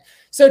 direct.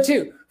 So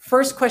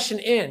first question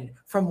in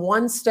from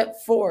One Step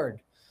Forward.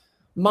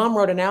 Mom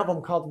wrote an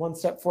album called One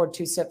Step Forward,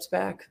 2 Steps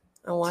Back.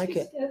 I like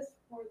it.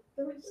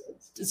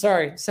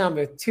 Sorry, sound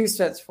booth, 2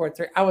 steps forward,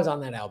 3. I was on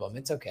that album.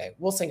 It's okay.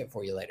 We'll sing it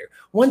for you later.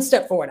 1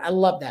 step forward. I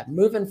love that.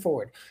 Moving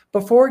forward.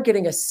 Before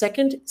getting a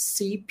second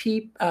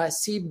CBP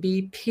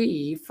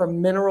for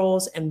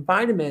minerals and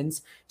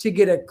vitamins to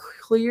get a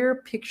clear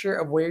picture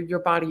of where your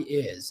body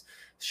is,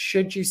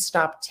 should you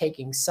stop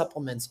taking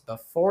supplements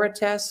before a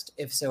test?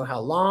 If so, how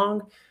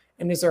long?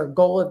 And is there a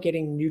goal of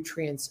getting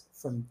nutrients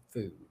from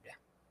food?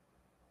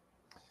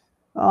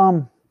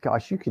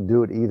 Gosh, you could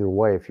do it either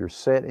way. If you're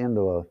set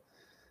into a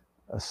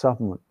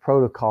supplement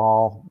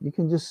protocol, you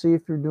can just see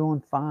if you're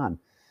doing fine.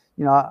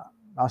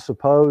 I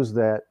suppose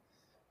that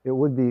it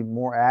would be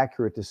more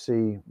accurate to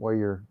see where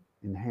your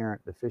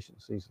inherent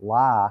deficiencies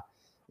lie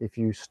if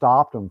you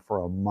stopped them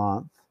for a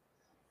month.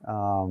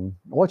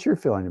 What's your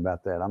feeling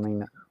about that? I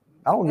mean,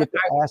 I don't get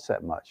asked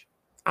that much.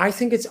 I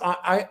think it's,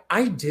 I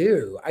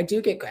do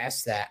get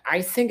asked that.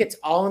 I think it's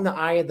all in the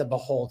eye of the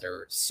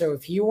beholder. So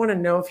if you want to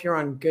know if you're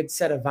on a good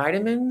set of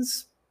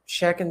vitamins,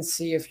 check and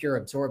see if you're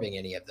absorbing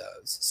any of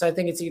those. So I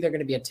think it's either going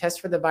to be a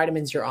test for the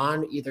vitamins you're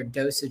on, either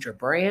dosage or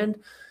brand.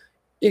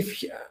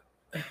 If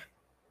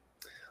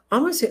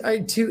honestly,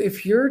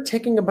 if you're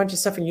taking a bunch of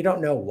stuff and you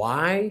don't know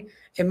why,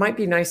 it might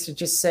be nice to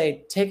just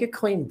say, take a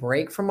clean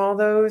break from all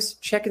those,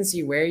 check and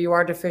see where you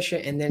are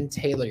deficient, and then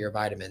tailor your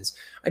vitamins.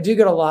 I do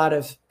get a lot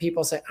of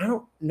people say, I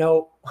don't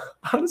know.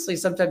 Honestly,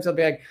 sometimes they'll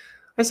be like,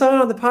 I saw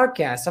it on the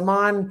podcast. I'm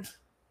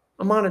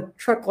on a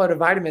truckload of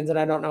vitamins and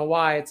I don't know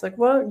why. It's like,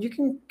 well, you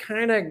can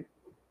kind of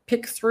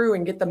pick through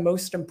and get the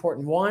most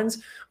important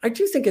ones. I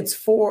do think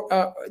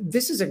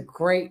this is a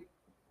great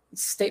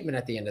statement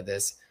at the end of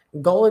this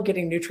goal of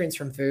getting nutrients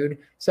from food.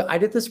 So I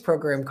did this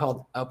program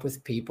called Up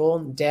with People.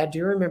 Dad, do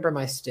you remember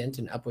my stint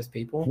in Up with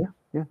People?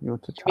 Yeah. You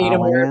went to Meet 'em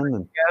wherever Thailand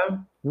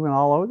and you went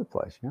all over the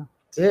place. Yeah.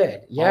 Did.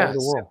 All Yeah. over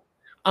the world.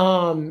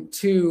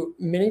 To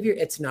many of you,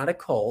 it's not a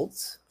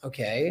cult.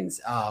 Okay.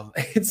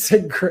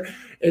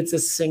 It's a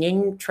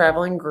singing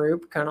traveling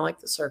group, kind of like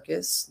the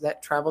circus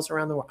that travels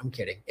around the world. I'm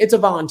kidding. It's a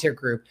volunteer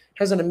group,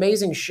 has an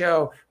amazing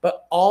show,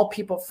 but all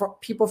people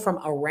from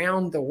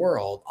around the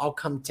world all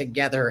come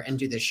together and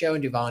do the show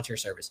and do volunteer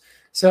service.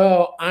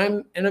 So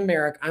I'm in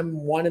America.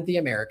 I'm one of the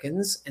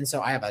Americans. And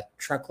so I have a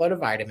truckload of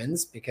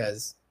vitamins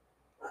because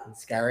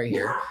this guy right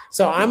here.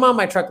 So I'm on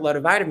my truckload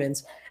of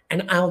vitamins.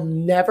 And I'll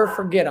never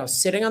forget, I was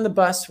sitting on the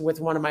bus with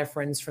one of my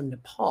friends from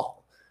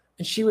Nepal,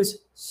 and she was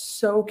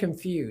so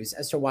confused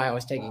as to why I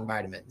was taking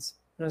vitamins.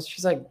 And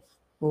she's like,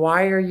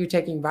 why are you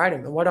taking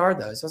vitamins? What are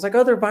those? I was like,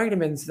 oh, they're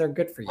vitamins. They're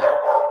good for you.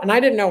 And I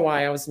didn't know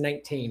why. I was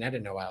 19. I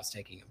didn't know why I was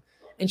taking them.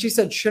 And she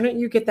said, shouldn't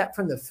you get that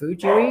from the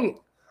food you eat?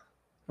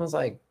 I was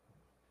like,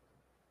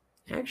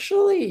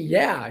 actually,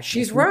 yeah,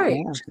 she's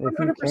right. If you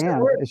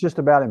can. It's just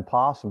about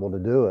impossible to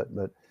do it.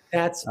 But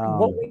that's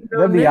what we know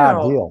that'd be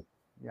now. ideal.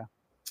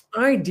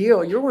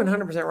 Ideal. You're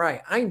 100%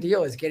 right.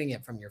 Ideal is getting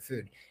it from your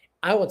food.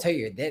 I will tell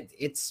you that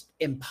it's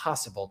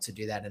impossible to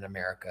do that in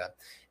America.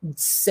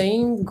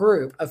 Same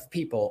group of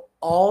people,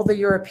 all the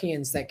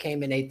Europeans that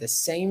came and ate the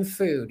same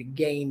food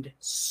gained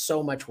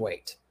so much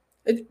weight.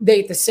 They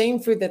ate the same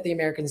food that the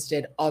Americans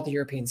did. All the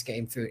Europeans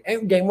gained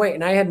weight.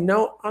 And I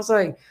was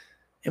like,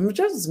 it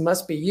just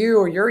must be you,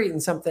 or you're eating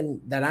something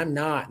that I'm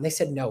not. And they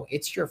said, no,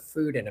 it's your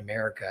food in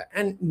America.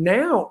 And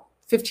now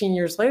 15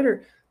 years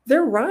later,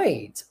 they're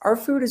right. Our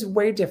food is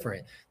way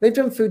different. They've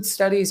done food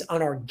studies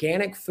on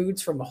organic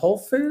foods from Whole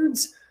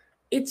Foods.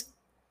 It's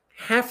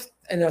half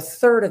and a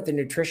third of the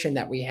nutrition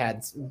that we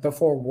had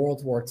before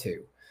World War II.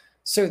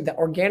 So the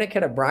organic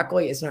head of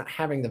broccoli is not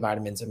having the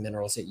vitamins and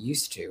minerals it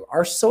used to.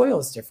 Our soil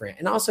is different.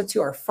 And also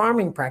too, our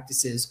farming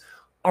practices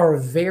are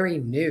very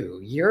new.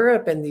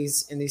 Europe and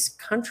these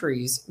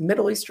countries,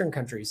 Middle Eastern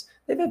countries,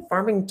 they've had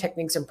farming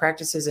techniques and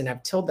practices and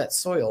have tilled that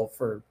soil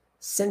for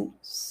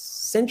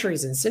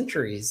centuries and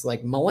centuries,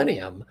 like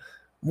millennium.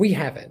 We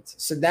haven't.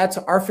 So that's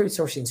our food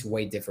sourcing is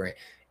way different.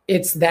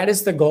 That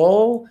is the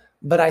goal,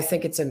 but I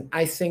think it's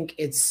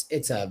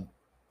a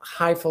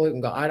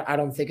highfalutin goal. I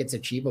don't think it's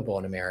achievable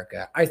in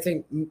America. I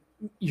think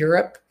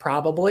Europe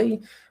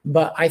probably,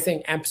 but I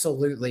think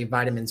absolutely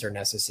vitamins are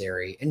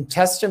necessary, and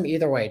test them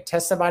either way.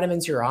 Test the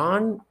vitamins you're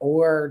on,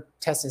 or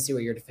test and see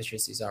what your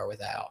deficiencies are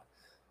without.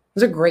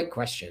 It's a great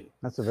question.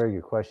 That's a very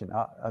good question.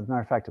 As a matter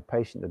of fact, a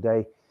patient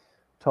today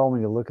told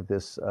me to look at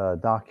this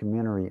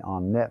documentary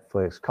on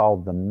Netflix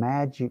called The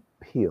Magic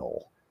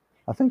Pill.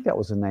 I think that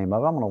was the name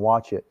of it. I'm going to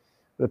watch it.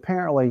 But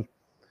apparently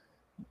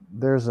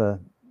there's a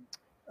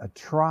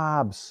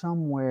tribe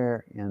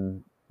somewhere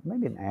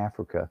maybe in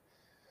Africa,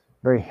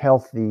 very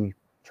healthy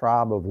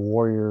tribe of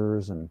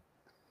warriors. And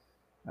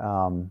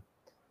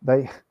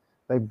they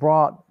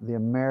brought the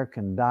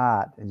American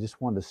diet and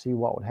just wanted to see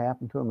what would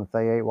happen to them if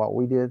they ate what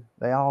we did.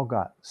 They all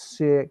got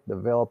sick,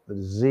 developed the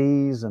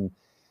disease, and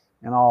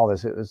all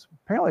this. It was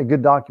apparently a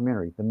good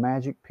documentary, The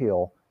Magic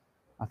Pill.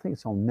 I think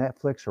it's on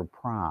Netflix or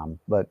Prime,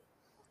 but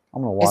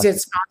I'm going to watch it. Is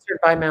it sponsored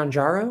by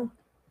Mounjaro?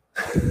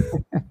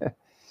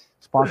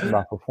 Sponsored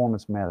by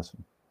Performance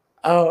Medicine.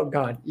 Oh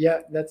God.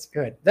 Yeah, that's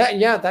good.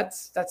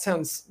 That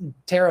sounds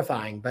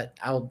terrifying, but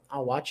I'll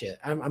watch it.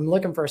 I'm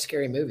looking for a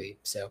scary movie.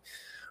 So,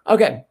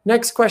 okay.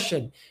 Next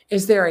question.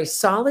 Is there a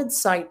solid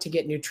site to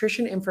get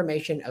nutrition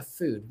information of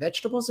food,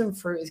 vegetables and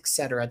fruit,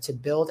 etc., to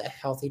build a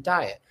healthy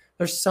diet?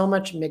 There's so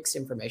much mixed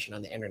information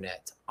on the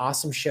internet.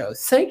 Awesome show.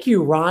 Thank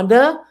you,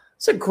 Rhonda.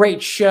 It's a great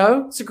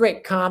show. It's a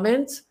great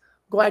comment.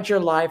 Glad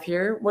you're live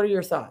here. What are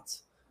your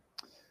thoughts?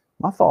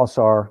 My thoughts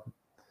are,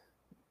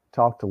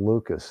 talk to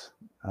Lucas.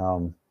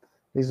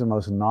 He's the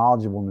most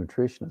knowledgeable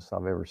nutritionist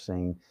I've ever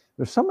seen.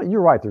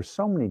 You're right. There's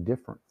so many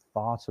different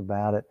thoughts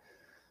about it.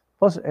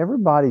 Plus,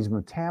 everybody's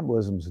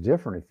metabolism is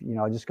different.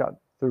 I just got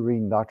through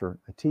reading Dr.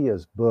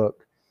 Attia's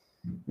book,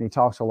 and he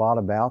talks a lot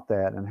about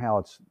that and how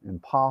it's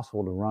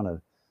impossible to run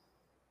a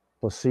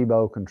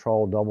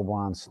placebo-controlled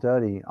double-blind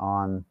study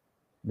on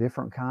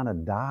different kind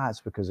of diets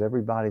because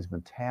everybody's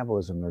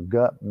metabolism, their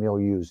gut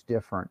milieu is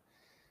different.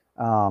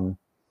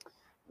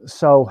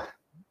 So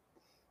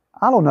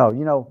I don't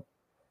know,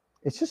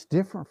 it's just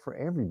different for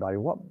everybody.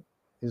 What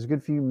is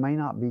good for you may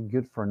not be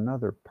good for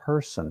another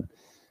person,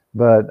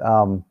 but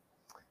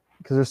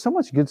because there's so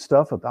much good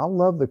stuff. I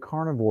love the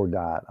carnivore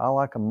diet. I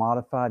like a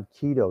modified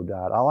keto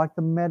diet. I like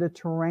the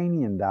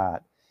Mediterranean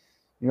diet.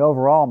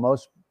 Overall,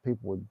 most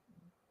people would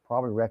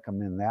probably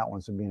recommend that one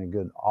as being a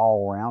good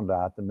all-around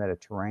diet, the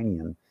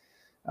Mediterranean.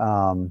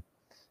 Then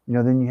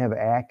you have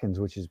Atkins,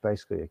 which is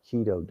basically a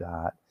keto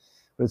diet.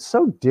 But it's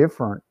so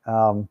different.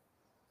 The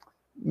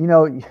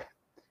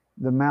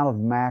amount of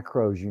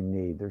macros you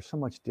need, there's so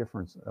much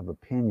difference of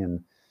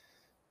opinion,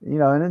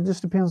 and it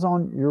just depends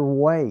on your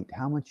weight,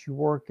 how much you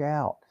work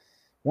out.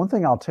 one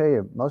thing I'll tell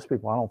you, most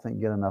people I don't think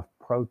get enough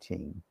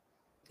protein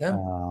Yeah.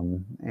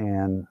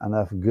 and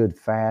enough good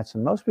fats,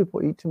 and most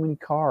people eat too many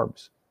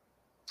carbs.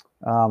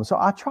 So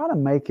I try to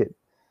make it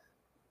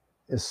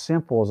as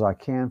simple as I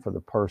can for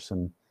the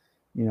person,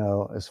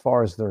 as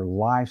far as their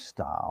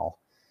lifestyle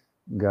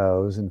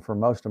goes. And for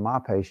most of my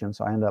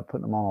patients, I end up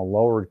putting them on a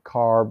lowered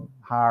carb,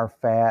 higher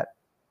fat,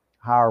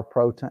 higher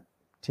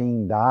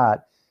protein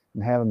diet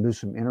and have them do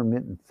some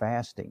intermittent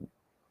fasting.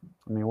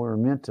 I mean, we were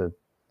meant to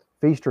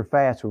feast or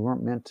fast. We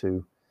weren't meant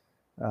to,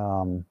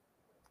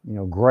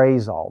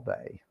 graze all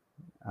day.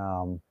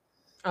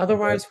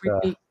 Otherwise, we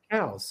eat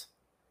cows.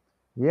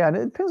 Yeah, and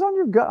it depends on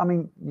your gut. I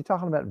mean, you're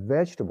talking about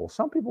vegetables.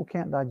 Some people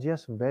can't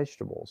digest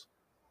vegetables.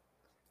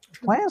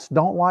 Plants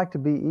don't like to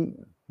be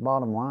eaten,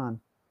 bottom line.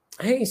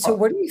 Hey, so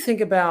what do you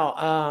think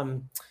about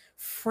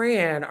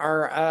Fran,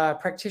 our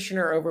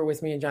practitioner over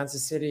with me in Johnson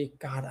City?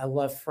 God, I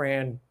love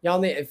Fran.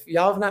 If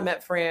y'all have not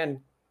met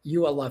Fran,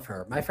 you will love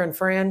her. My friend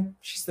Fran,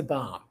 she's the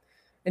bomb.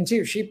 And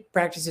two, she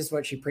practices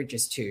what she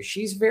preaches too.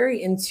 She's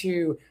very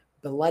into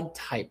blood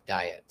type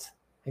diet.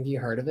 Have you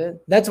heard of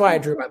it? That's why I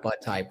drew my blood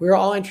type. We were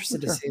all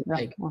interested to see,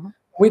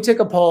 we took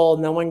a poll.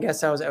 No one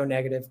guessed I was O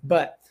negative,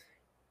 but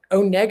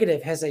O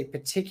negative has a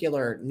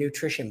particular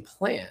nutrition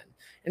plan.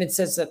 And it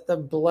says that the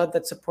blood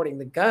that's supporting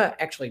the gut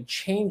actually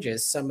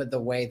changes some of the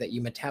way that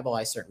you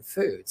metabolize certain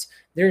foods.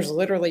 There's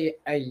literally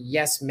a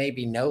yes,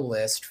 maybe, no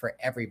list for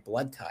every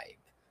blood type.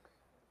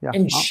 Yeah,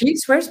 and she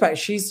swears by it.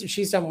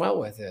 She's done well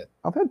with it.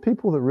 I've had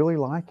people that really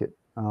like it.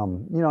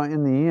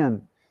 In the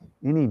end,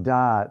 any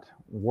diet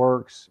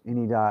works.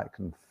 Any diet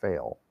can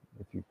fail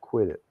if you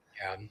quit it.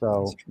 Yeah.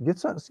 So get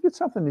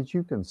something that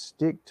you can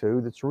stick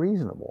to that's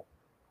reasonable,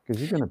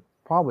 because you're going to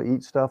probably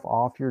eat stuff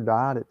off your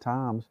diet at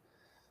times.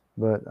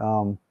 But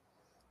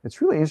it's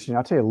really interesting.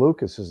 I'll tell you,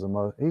 Lucas is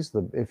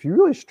if you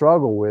really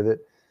struggle with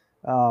it,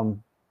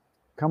 come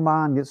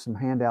by and get some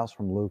handouts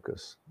from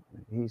Lucas.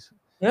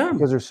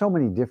 Because there's so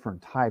many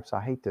different types.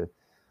 I hate to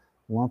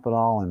lump it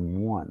all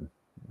in one.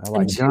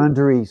 Like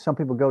Gundry, some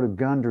people go to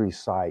Gundry's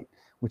site,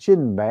 which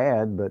isn't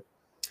bad, but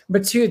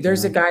too,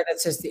 there's a guy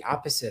that says the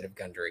opposite of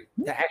Gundry.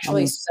 That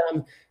actually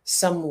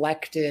some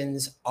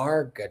lectins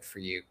are good for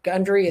you.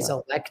 Gundry is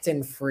a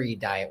lectin-free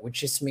diet,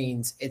 which just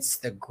means it's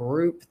the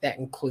group that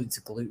includes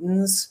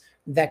glutens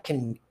that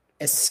can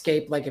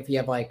escape. Like if you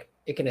have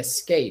it can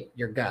escape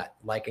your gut,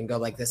 and go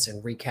like this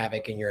and wreak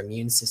havoc in your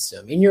immune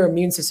system. And your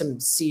immune system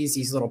sees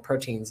these little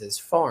proteins as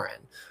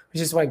foreign,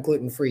 which is why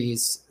gluten-free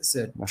is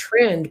a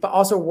trend, but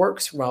also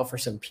works well for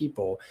some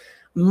people.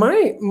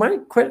 My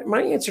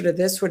answer to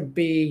this would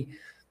be,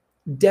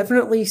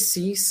 definitely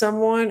see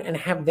someone and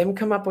have them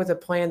come up with a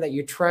plan that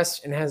you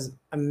trust and has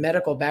a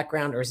medical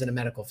background or is in a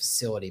medical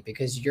facility,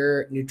 because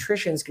your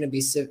nutrition is going to be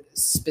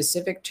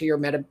specific to your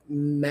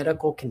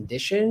medical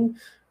condition,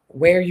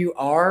 where you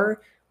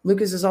are.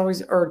 Lucas is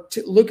always,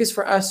 Lucas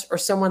for us or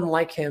someone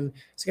like him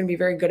is going to be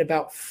very good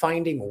about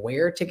finding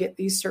where to get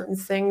these certain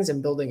things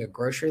and building a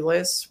grocery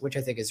list, which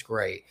I think is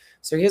great.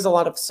 So he has a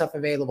lot of stuff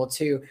available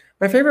too.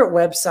 My favorite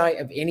website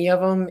of any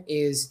of them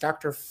is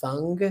Dr.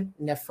 Fung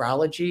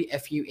Nephrology,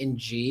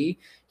 Fung.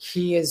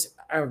 He is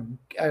a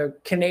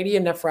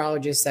Canadian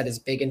nephrologist that is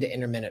big into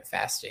intermittent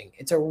fasting.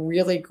 It's a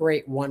really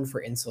great one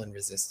for insulin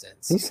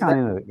resistance. He's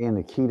kind of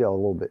into keto a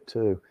little bit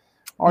too.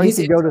 Or you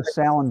could go to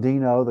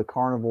Salandino, the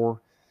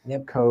carnivore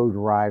code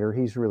writer.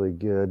 He's really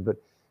good, but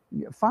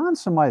find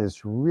somebody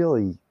that's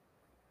really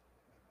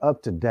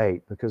up to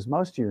date, because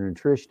most of your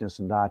nutritionists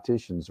and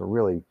dietitians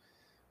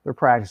they're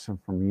practicing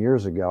from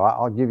years ago.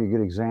 I'll give you a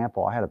good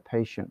example. I had a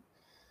patient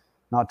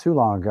not too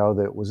long ago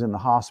that was in the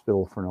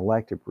hospital for an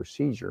elective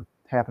procedure,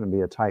 happened to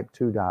be a type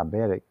 2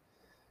 diabetic,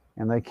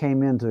 and they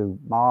came into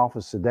my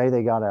office the day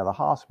they got out of the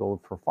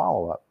hospital for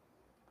follow-up.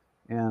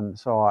 And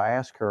so I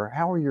asked her,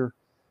 how are your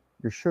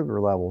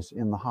sugar levels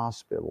in the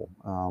hospital?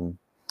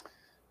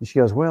 And she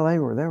goes, well, they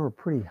were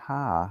pretty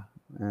high,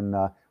 and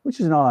which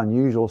is not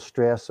unusual.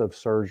 Stress of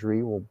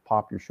surgery will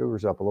pop your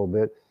sugars up a little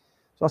bit.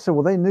 So I said,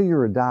 well, they knew you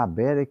were a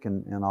diabetic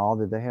and all.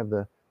 Did they have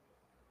the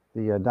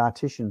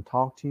dietitian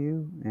talk to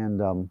you?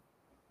 And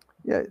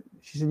yeah,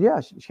 she said,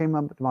 yeah. She came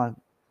up to my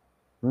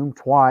room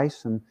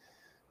twice, and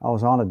I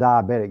was on a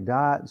diabetic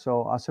diet.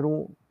 So I said,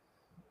 well,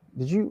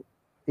 did you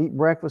eat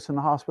breakfast in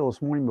the hospital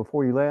this morning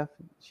before you left?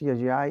 She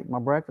goes, yeah, I ate my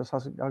breakfast.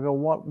 I go,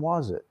 what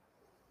was it?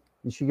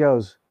 And she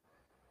goes,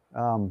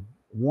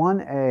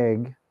 1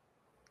 egg,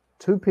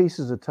 2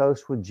 pieces of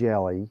toast with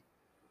jelly,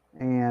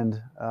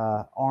 and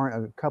a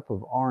cup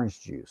of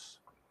orange juice.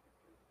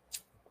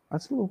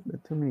 That's a little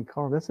bit too many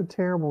carbs. That's a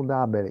terrible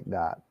diabetic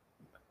diet.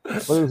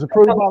 But it was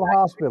approved by the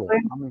hospital.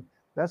 I mean,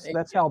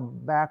 that's how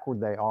backward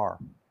they are.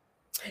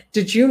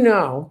 Did you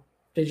know?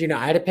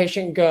 I had a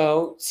patient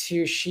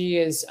she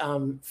is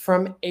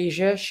from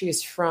Asia. She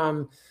is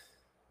from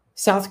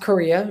South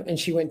Korea, and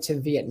she went to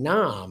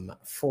Vietnam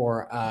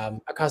for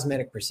a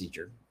cosmetic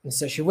procedure. And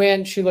so she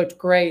went, she looked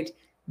great.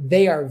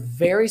 They are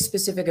very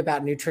specific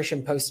about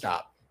nutrition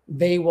post-op.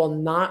 They will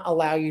not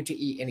allow you to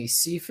eat any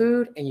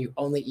seafood, and you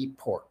only eat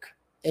pork.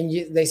 And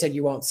they said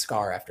you won't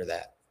scar after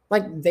that.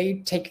 like they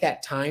take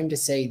that time to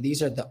say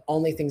these are the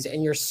only things,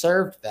 and you're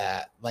served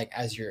that like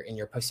as you're in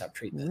your post-op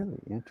treatment. Really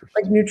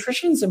interesting. Like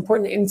nutrition is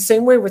important in the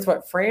same way with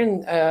what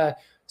Fran.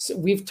 So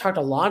we've talked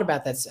a lot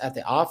about that at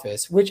the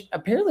office, which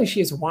apparently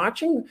she is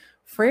watching.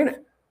 Fran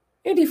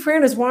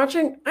is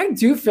watching. I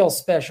do feel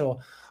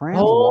special. Fran's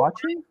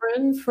watching?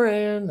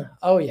 Fran.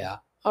 Oh yeah.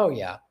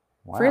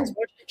 Wow. Fran's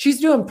watching. She's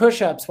doing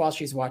push-ups while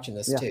she's watching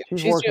this too.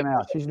 She's working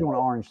out. She's doing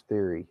Orange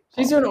Theory.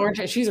 She's doing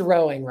Orange. She's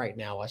rowing right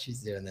now while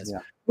she's doing this. Yeah.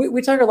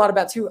 We talk a lot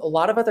about too. A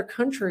lot of other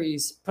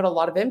countries put a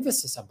lot of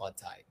emphasis on blood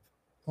type.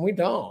 We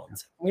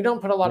don't. We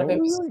don't put a lot of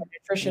emphasis on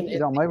nutrition.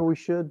 Maybe we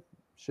should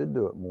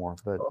do it more.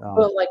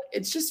 But like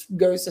it just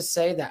goes to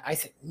say that I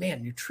think,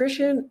 man,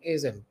 nutrition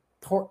is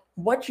important.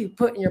 What you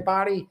put in your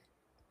body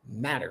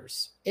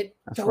matters. It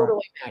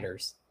totally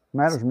matters.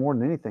 Matters more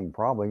than anything,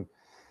 probably.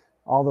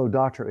 Although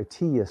Dr.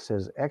 Atiyah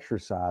says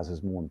exercise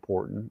is more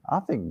important,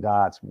 I think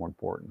diet's more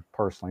important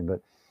personally.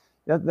 But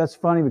that's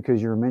funny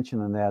because you're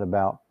mentioning that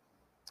about,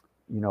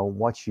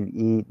 what you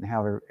eat and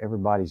how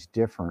everybody's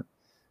different.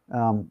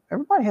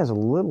 Everybody has a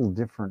little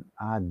different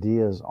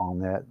ideas on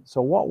that.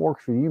 So what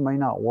works for you may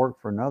not work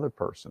for another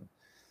person.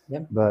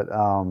 Yep. But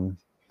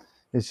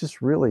it's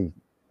just really,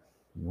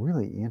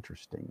 really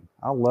interesting.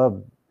 I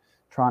love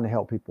trying to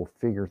help people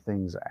figure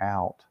things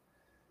out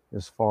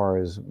as far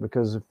as,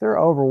 because if they're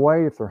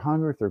overweight, if they're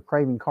hungry, if they're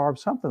craving carbs,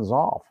 something's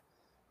off.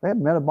 They have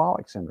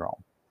metabolic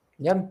syndrome.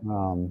 Yep.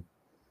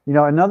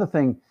 Another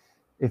thing,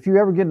 if you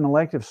ever get an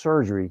elective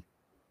surgery,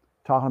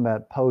 talking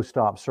about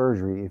post-op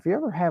surgery, if you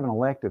ever have an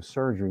elective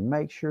surgery,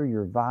 make sure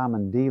your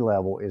vitamin D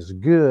level is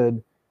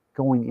good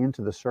going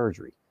into the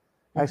surgery.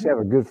 I actually have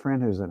a good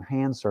friend who's a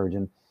hand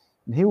surgeon,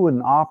 and he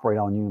wouldn't operate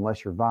on you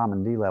unless your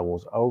vitamin D level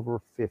is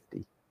over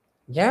 50.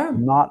 Yeah.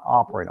 Not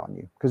operate on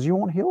you because you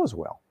won't heal as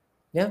well.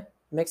 Yeah,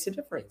 makes a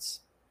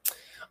difference.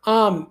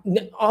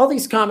 All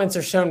these comments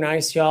are so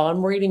nice, y'all.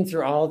 I'm reading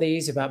through all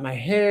these about my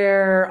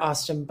hair.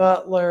 Austin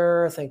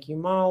Butler, thank you,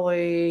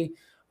 Molly.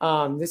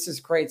 This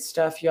is great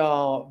stuff,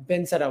 y'all.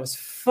 Ben said I was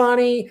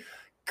funny.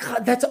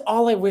 God, that's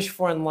all I wish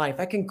for in life.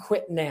 I can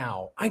quit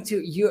now. I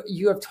do.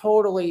 You have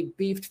totally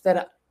beefed that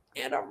up,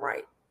 and I'm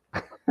right.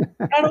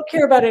 I don't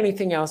care about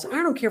anything else.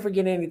 I don't care if we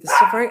get any of this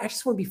stuff right. I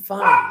just want to be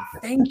funny.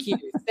 Thank you.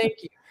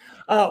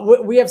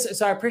 We have,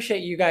 so I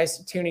appreciate you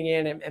guys tuning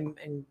in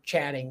and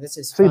chatting. This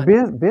is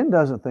fun. Ben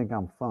doesn't think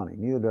I'm funny.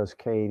 Neither does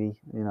Katie.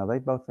 They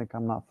both think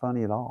I'm not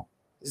funny at all.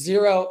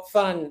 Zero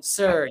fun,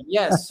 sir.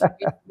 Yes,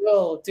 we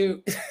will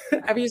do.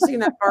 Have you seen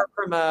that part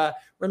from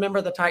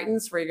Remember the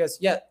Titans where he goes,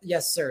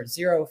 yes, sir.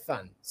 Zero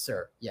fun,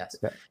 sir. Yes.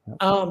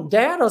 Okay.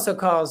 Dad also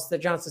calls the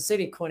Johnson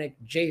City Clinic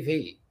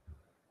JV.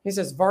 He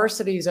says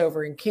varsity's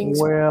over in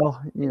Kingsville.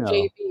 Well,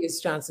 JV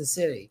is Johnson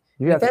City.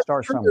 You have to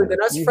start somewhere.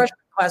 Then us freshman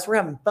class, we're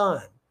having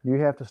fun. You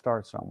have to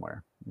start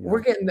somewhere.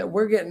 We're getting the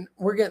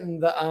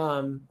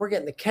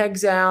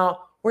kegs out.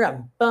 We're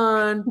having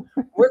fun.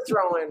 We're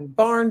throwing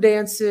barn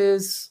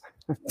dances.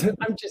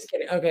 I'm just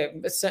kidding.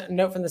 Okay,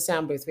 note from the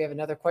sound booth. We have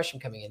another question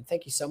coming in.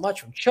 Thank you so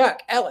much from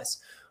Chuck Ellis.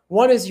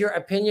 What is your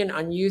opinion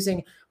on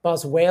using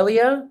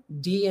Boswellia,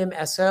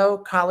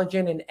 DMSO,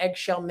 collagen, and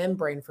eggshell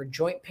membrane for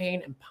joint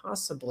pain and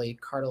possibly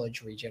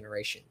cartilage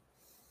regeneration?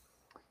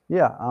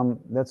 Yeah,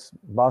 that's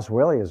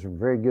Boswellia is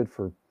very good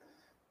for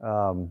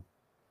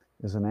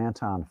is an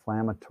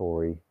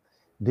anti-inflammatory.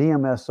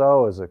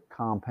 DMSO is a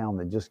compound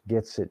that just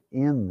gets it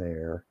in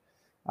there.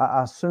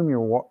 I assume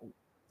you're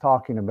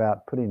talking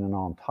about putting it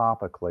on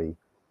topically.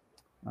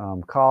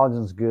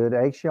 Collagen's good.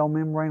 Eggshell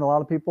membrane, a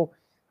lot of people,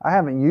 I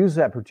haven't used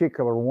that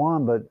particular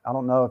one, but I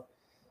don't know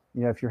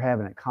if you're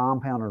having it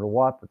compounded or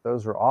what, but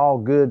those are all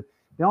good.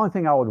 The only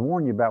thing I would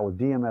warn you about with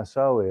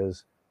DMSO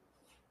is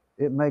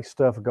it makes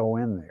stuff go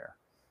in there.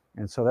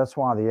 And so that's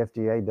why the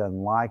FDA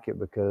doesn't like it,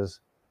 because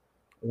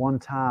one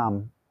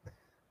time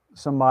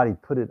somebody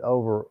put it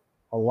over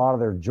a lot of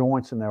their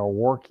joints and they were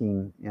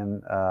working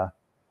in a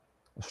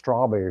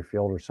strawberry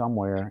field or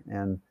somewhere,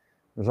 and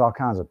there's all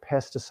kinds of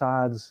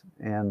pesticides,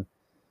 and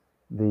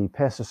the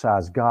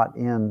pesticides got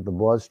in the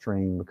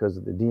bloodstream because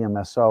of the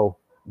DMSO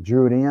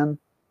drew it in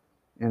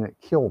and it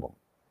killed them.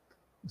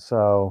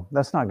 So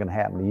that's not going to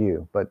happen to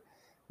you, but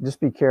just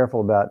be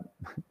careful about,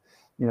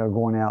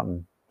 going out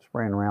and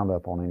spraying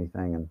Roundup on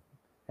anything and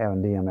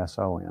having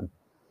DMSO in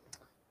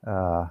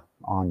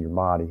on your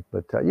body.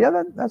 But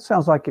yeah, that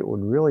sounds like it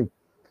would really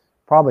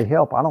probably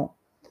help. I don't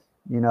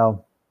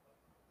know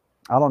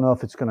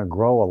if it's going to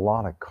grow a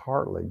lot of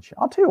cartilage.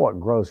 I'll tell you what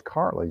grows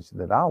cartilage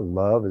that I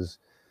love is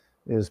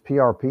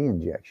PRP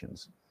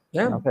injections.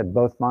 Yeah. I've had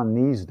both my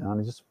knees done.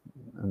 It's just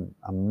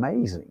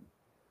amazing.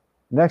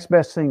 Next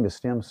best thing to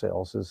stem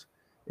cells is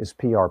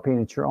PRP,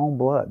 and it's your own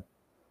blood.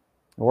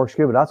 It works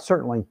good, but I'd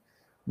certainly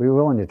be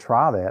willing to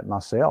try that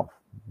myself.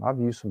 I've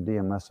used some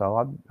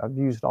DMSO. I've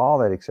used all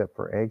that except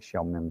for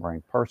eggshell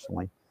membrane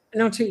personally.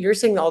 No, too. You're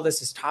saying all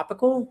this is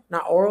topical,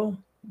 not oral?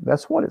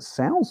 That's what it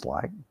sounds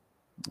like.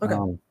 Okay.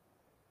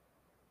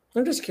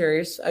 I'm just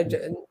curious. I do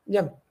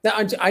an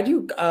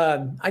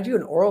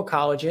oral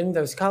collagen.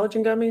 Those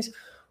collagen gummies.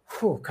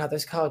 Whew, God,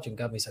 those collagen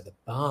gummies are the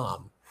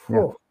bomb.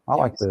 Yeah, I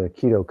like the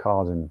keto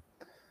collagen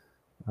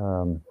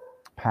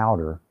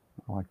powder.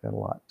 I like that a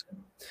lot.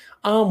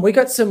 We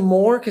got some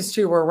more because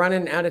too we're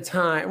running out of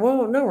time.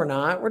 Well, no, we're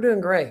not. We're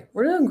doing great.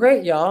 We're doing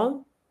great,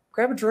 y'all.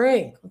 Grab a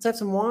drink. Let's have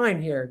some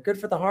wine here. Good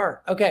for the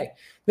heart. Okay.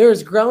 There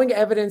is growing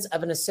evidence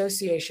of an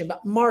association,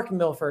 but Mark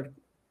Milford,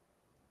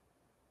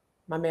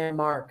 my man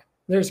Mark,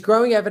 there's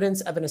growing evidence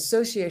of an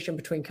association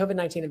between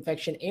COVID-19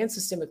 infection and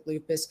systemic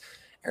lupus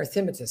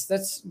erythematosus.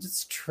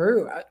 That's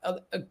true.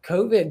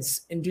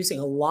 COVID's inducing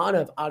a lot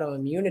of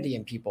autoimmunity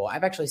in people.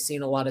 I've actually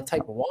seen a lot of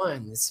type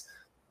 1s,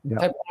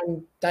 type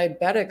 1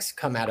 diabetics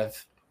come out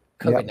of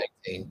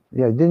COVID-19.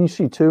 Yeah. Didn't you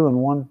see 2 in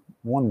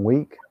one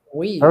week?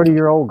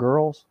 30-year-old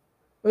girls?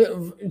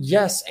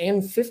 Yes,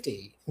 and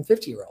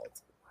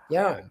 50-year-olds.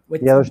 Yeah.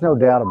 There's no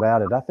doubt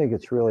about it. I think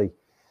it's really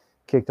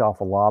kicked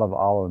off a lot of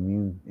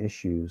autoimmune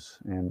issues.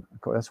 And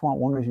that's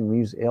one reason we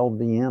use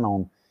LDN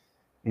on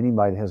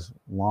anybody that has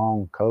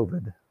long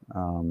COVID.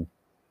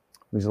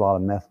 There's a lot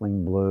of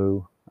methylene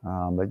blue.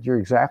 But you're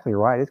exactly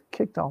right. It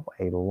kicked off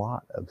a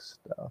lot of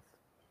stuff.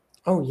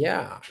 Oh,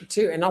 yeah,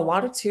 too. And a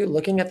lot of,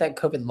 looking at that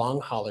COVID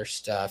long hauler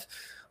stuff,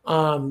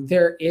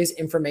 there is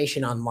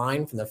information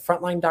online from the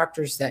frontline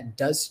doctors that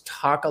does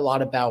talk a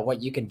lot about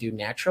what you can do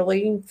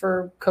naturally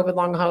for COVID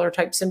long hauler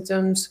type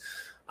symptoms.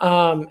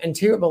 And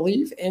I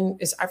believe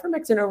is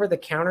ivermectin over the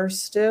counter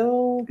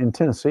still? In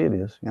Tennessee it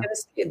is. Yeah.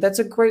 Tennessee, that's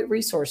a great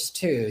resource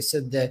too. So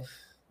the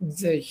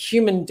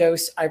human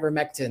dose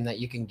ivermectin that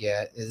you can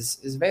get is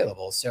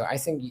available. So I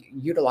think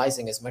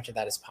utilizing as much of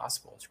that as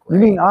possible is great.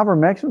 You mean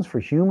ivermectin's for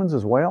humans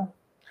as well?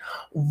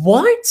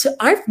 What?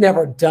 I've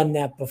never done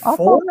that before. I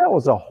thought that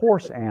was a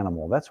horse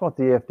animal. That's what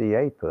the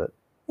FDA put.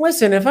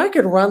 Listen, if I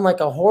could run like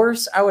a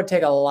horse, I would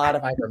take a lot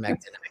of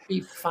ivermectin. I'd be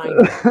fine.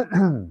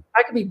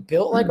 I could be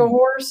built like a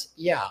horse.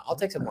 Yeah, I'll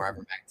take some more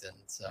ivermectin.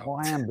 So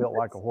well, I am built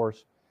like a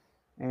horse.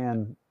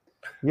 And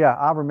yeah,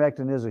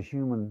 ivermectin is a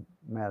human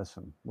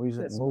medicine. We use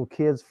it in little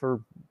kids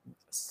for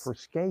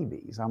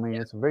scabies. I mean,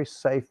 it's a very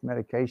safe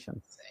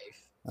medication.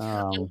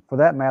 For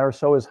that matter,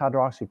 so is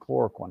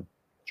hydroxychloroquine.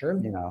 Sure.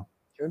 You know.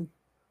 Sure.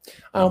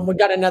 We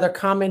got another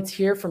comment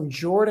here from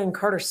Jordan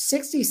Carter,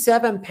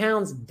 67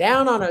 pounds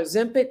down on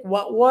Ozempic.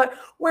 What?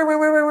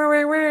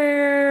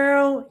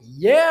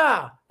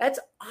 Yeah, that's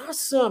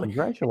awesome.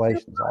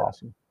 Congratulations.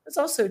 Awesome. That's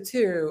also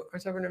too,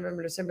 October,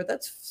 November, December.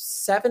 That's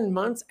 7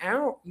 months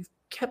out. You've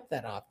kept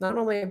that off. Not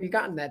only have you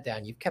gotten that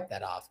down, you've kept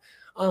that off.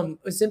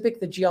 Ozempic,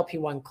 the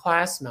GLP-1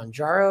 class,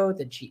 Mounjaro,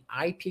 the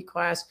GIP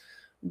class,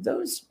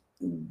 those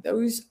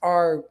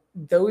are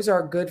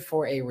good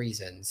for a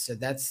reason. So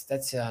that's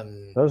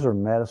those are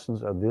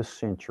medicines of this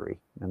century,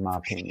 in my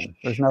opinion.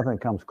 There's nothing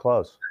that comes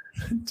close.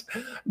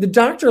 The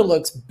doctor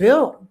looks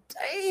built.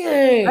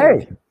 Dang.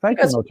 Hey, thank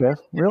you,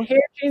 Motes. Really?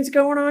 Hair genes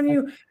going on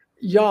you,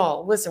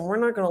 y'all. Listen, we're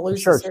not going to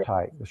lose. The shirt's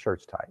tight. The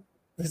shirt's tight.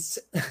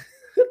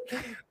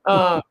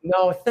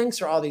 No, thanks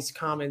for all these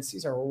comments.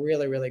 These are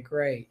really, really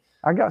great.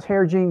 I got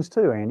hair genes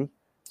too, Andy.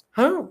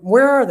 Huh?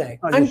 Where are they?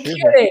 I'm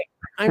kidding.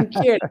 I'm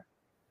kidding.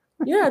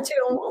 Yeah, too.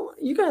 Well,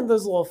 you got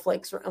those little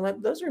flakes.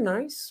 Those are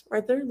nice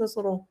right there. Those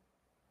little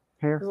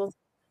hair.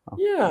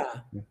 Yeah.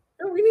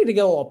 We need to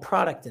get a little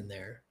product in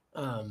there.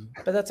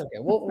 But that's okay.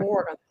 We'll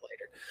work on that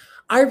later.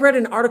 I've read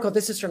an article.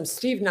 This is from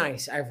Steve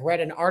Nice. I've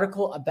read an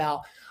article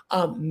about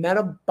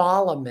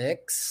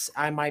metabolomics.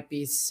 I might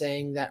be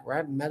saying that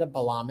right.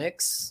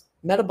 Metabolomics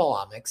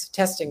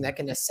testing that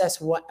can assess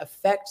what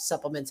effect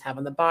supplements have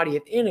on the body,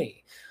 if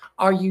any.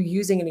 Are you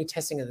using any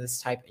testing of this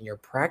type in your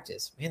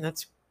practice? Man,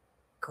 that's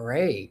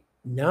great.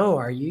 No,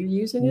 are you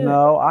using it?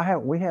 No,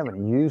 we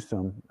haven't used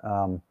them.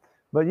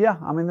 But yeah,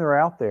 I mean, they're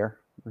out there.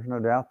 There's no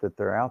doubt that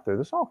they're out there.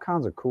 There's all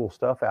kinds of cool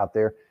stuff out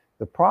there.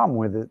 The problem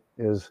with it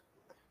is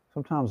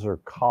sometimes they're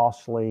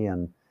costly,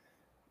 and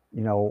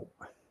you know,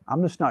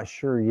 I'm just not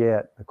sure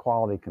yet the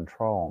quality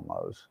control on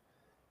those,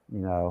 you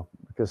know,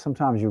 because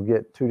sometimes you'll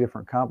get 2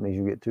 different companies,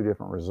 you get 2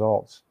 different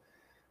results.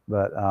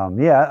 But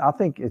yeah, I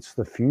think it's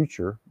the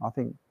future. I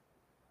think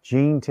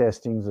gene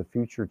testing is the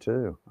future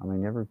too. I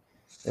mean,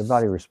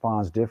 everybody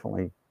responds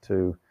differently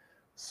to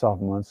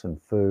supplements and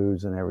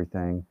foods and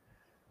everything.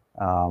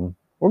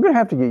 We're going to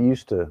have to get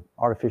used to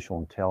artificial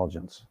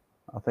intelligence.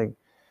 I think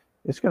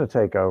it's going to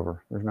take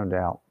over. There's no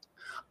doubt.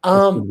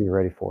 To be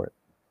ready for it.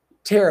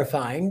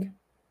 Terrifying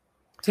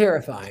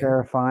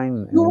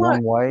in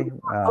one way.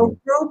 A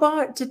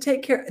robot to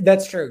take care.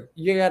 That's true.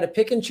 You got to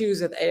pick and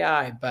choose with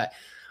AI. But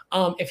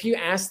if you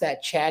ask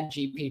that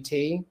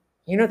ChatGPT,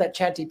 you know that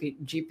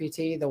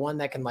ChatGPT, the one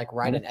that can like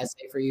write an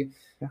essay for you,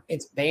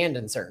 it's banned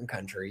in certain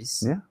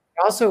countries. Yeah.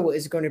 It also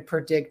is going to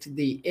predict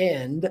the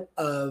end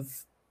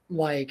of,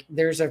 like,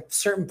 there's a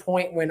certain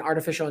point when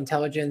artificial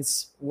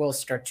intelligence will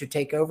start to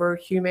take over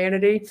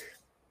humanity.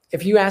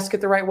 If you ask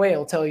it the right way,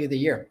 it'll tell you the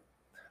year.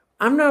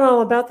 I'm not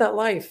all about that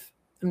life.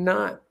 I'm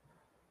not.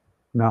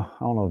 No,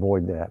 I want to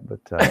avoid that, but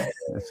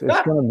it's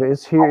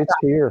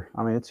here.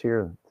 I mean, it's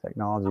here.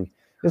 Technology.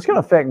 It's going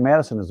to affect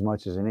medicine as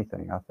much as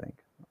anything, I think.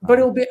 But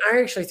it'll be,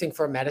 I actually think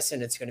for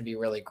medicine, it's going to be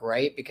really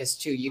great because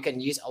too, you can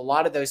use a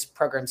lot of those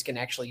programs can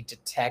actually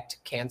detect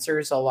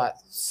cancers a lot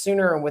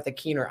sooner and with a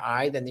keener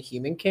eye than the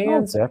human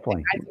can. So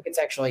Definitely. I think it's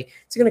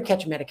going to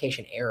catch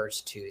medication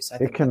errors too. So I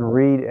think It can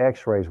read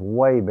x-rays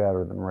way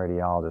better than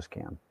radiologists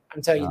can.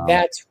 I'm telling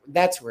you,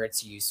 that's where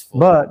it's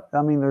useful. But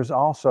I mean, there's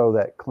also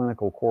that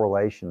clinical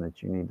correlation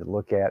that you need to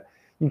look at.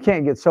 You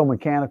can't get so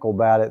mechanical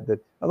about it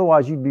that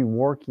otherwise you'd be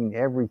working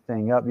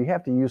everything up. You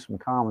have to use some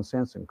common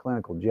sense and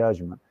clinical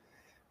judgment.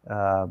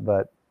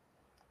 But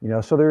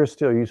so there is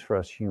still use for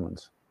us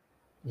humans.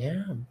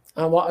 Yeah.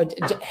 Well,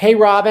 hey,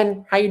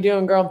 Robin, how you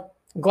doing, girl?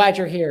 I'm glad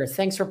you're here.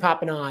 Thanks for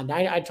popping on.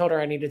 I told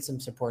her I needed some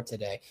support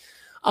today.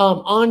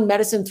 On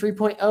Medicine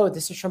 3.0,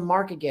 this is from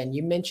Mark again.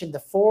 You mentioned the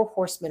 4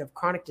 horsemen of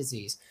chronic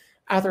disease: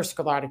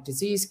 atherosclerotic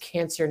disease,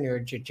 cancer,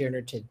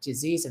 neurodegenerative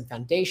disease, and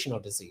foundational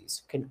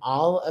disease. Can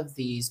all of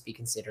these be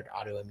considered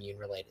autoimmune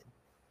related?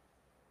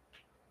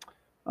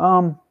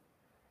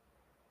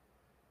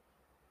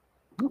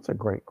 That's a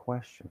great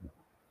question.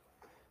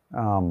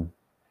 I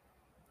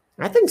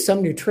think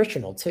some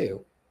nutritional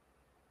too.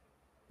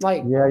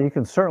 Yeah, you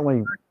can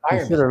certainly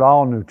consider it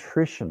all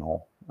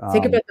nutritional.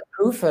 Think about the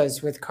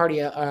PUFAs with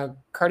cardiovascular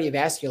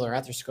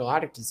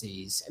atherosclerotic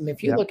disease. I mean,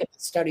 if you look at the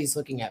studies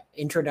looking at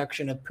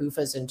introduction of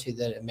PUFAs into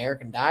the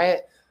American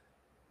diet,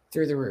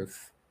 through the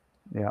roof.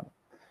 Yeah.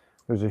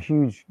 There's a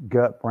huge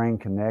gut-brain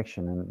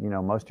connection, and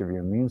most of your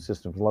immune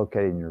system is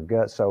located in your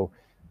gut. So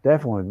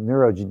definitely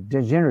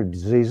neurodegenerative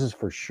diseases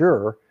for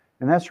sure.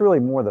 And that's really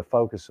more the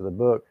focus of the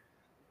book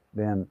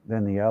than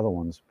the other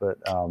ones. But,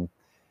 all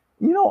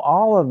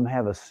of them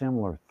have a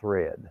similar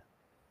thread.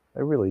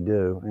 They really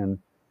do. And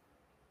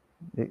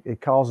it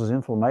causes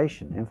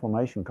inflammation.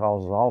 Inflammation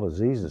causes all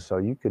diseases. So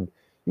you could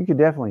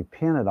definitely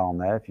pin it on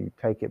that. If you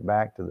take it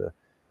back to the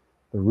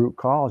root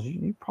cause,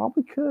 you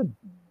probably could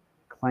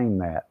claim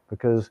that,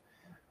 because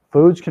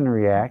foods can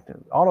react.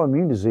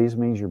 Autoimmune disease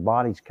means your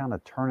body's kind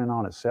of turning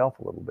on itself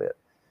a little bit.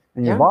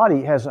 And your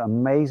body has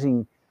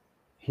amazing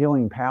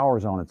healing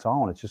powers on its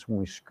own. It's just when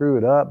we screw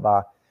it up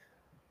by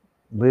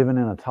living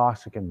in a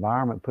toxic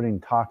environment, putting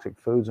toxic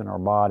foods in our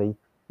body,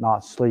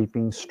 not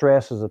sleeping.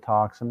 Stress is a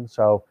toxin.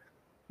 So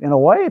in a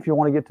way, if you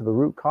want to get to the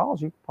root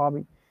cause,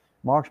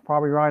 Mark's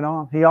probably right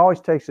on. He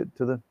always takes it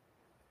to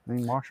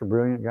Mark's a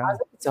brilliant guy.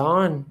 It's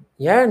on.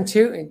 Yeah, and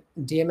two,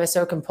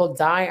 DMSO can pull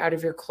dye out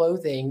of your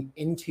clothing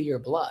into your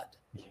blood.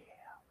 Yeah.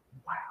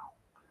 Wow.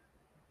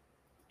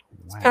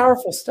 It's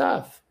powerful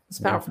stuff. It's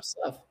powerful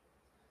stuff.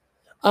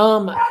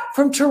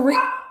 From Teresa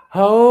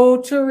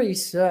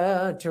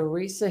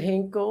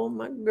Hinkle,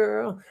 my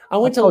girl. I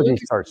went to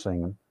Lucas. Start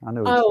singing. I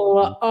know.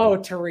 Oh,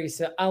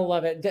 Teresa, I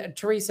love it.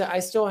 Teresa, I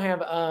still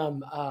have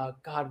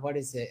God, what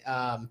is it?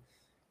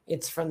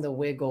 It's from the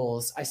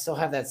Wiggles. I still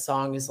have that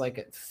song as like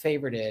a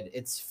favorited.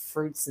 It's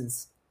fruits and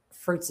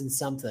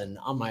something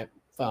on my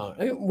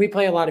phone. We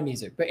play a lot of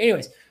music, but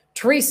anyways,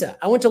 Teresa,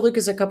 I went to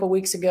Lucas a couple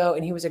weeks ago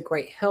and he was a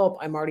great help.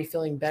 I'm already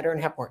feeling better and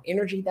have more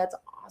energy. That's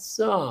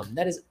awesome.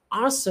 That is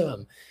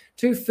awesome.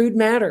 Two, food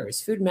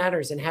matters. Food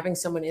matters, and having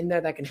someone in there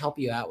that can help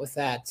you out with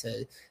that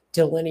to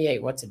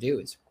delineate what to do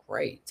is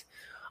great.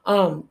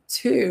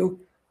 Two,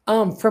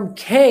 from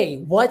Kay,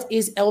 what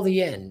is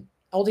LDN?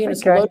 LDN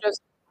is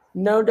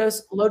low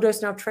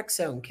dose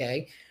naltrexone.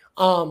 Kay,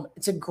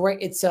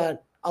 it's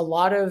a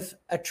lot of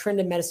a trend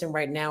in medicine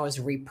right now is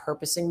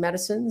repurposing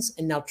medicines,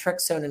 and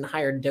naltrexone in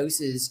higher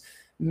doses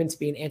meant to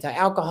be an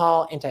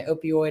anti-alcohol,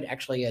 anti-opioid,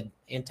 actually an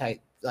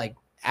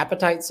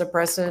appetite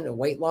suppressant, a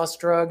weight loss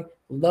drug.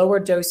 Lower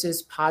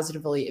doses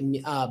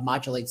positively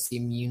modulates the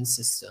immune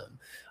system.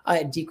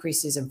 It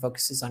decreases and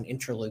focuses on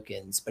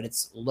interleukins, but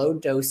it's low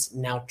dose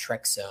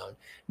naltrexone.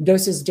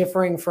 Doses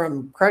differing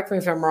from, correct me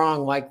if I'm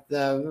wrong, like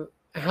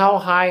how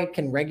high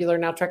can regular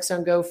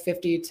naltrexone go?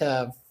 50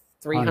 to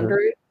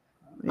 300?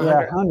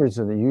 Yeah, 100's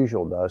are the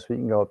usual dose, but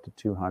you can go up to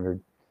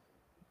 200.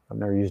 I've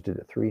never used it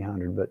at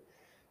 300, but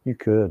you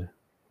could.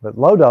 But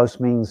low dose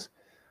means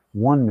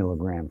 1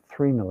 milligram,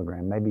 3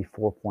 milligram, maybe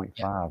 4.5.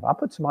 Yeah. I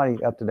put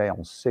somebody up today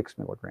on 6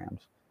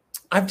 milligrams.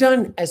 I've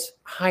done as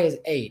high as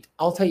 8.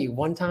 I'll tell you,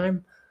 one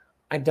time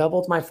I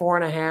doubled my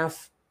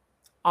 4.5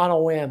 on a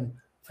whim.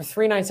 For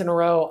 3 nights in a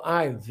row,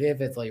 I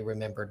vividly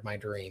remembered my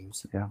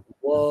dreams. Yeah.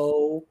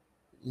 Whoa,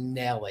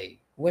 Nelly.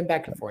 Went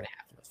back to 4.5. It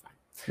was fine.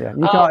 Yeah,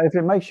 if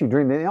it makes you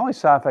dream, the only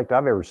side effect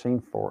I've ever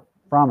seen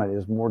from it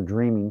is more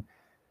dreaming,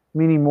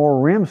 meaning more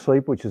REM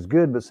sleep, which is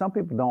good, but some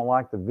people don't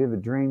like the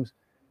vivid dreams.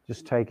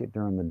 Just take it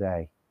during the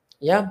day.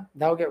 Yeah,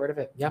 that'll get rid of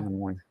it. Yeah. In the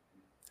morning.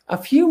 A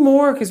few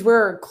more because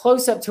we're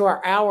close up to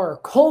our hour.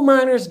 Coal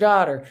Miner's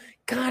Daughter.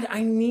 God,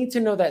 I need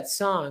to know that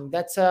song.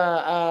 That's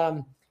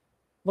Loretta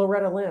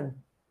Lynn.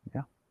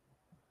 Yeah.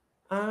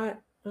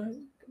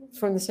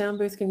 From the sound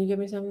booth, can you give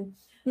me something?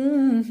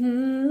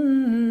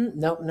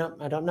 Nope,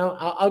 I don't know.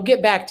 I'll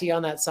get back to you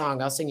on that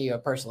song. I'll sing you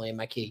personally in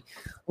my key.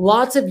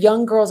 Lots of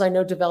young girls I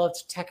know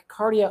developed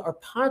tachycardia or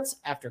POTS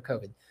after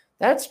COVID.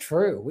 That's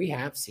true. We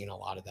have seen a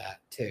lot of that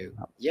too.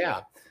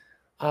 Yeah.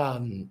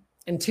 And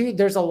two,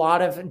 there's a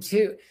lot of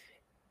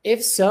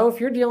If so, if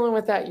you're dealing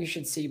with that, you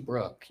should see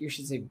Brooke. You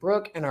should see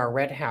Brooke in our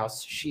red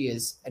house. She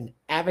is an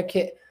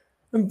advocate.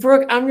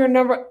 Brooke, I'm your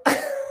number.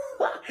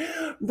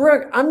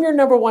 Brooke, I'm your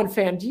number one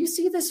fan. Do you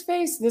see this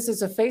face? This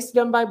is a face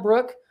done by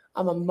Brooke.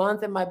 I'm a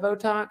month in my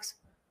Botox,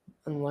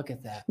 and look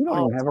at that. You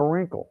don't even have a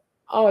wrinkle.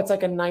 Oh, it's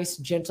like a nice,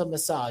 gentle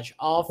massage.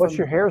 Plus,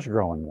 your hair's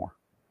growing more.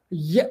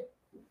 Yeah.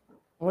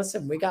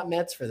 Listen, we got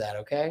meds for that,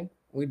 okay?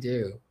 We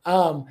do.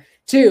 But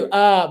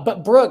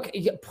Brooke,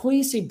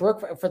 please see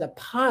Brooke for the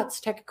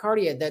POTS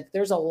tachycardia. That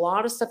there's a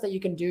lot of stuff that you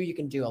can do. You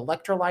can do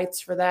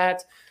electrolytes for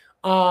that.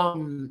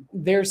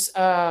 There's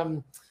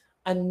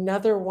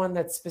another one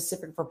that's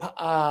specific for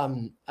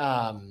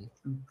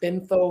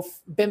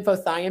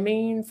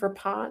bempthiamine for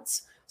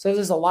POTS. So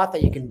there's a lot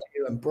that you can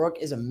do, and Brooke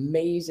is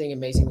amazing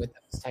with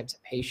those types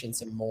of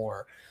patients and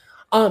more.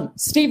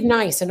 Steve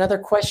Nice, another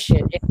question.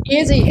 And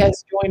Izzy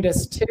has joined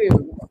us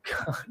too.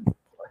 God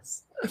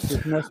bless.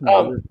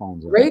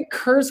 Ray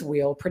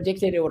Kurzweil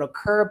predicted it would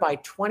occur by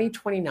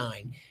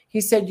 2029. He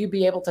said you'd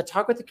be able to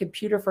talk with the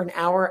computer for an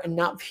hour and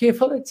not be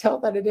able to tell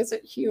that it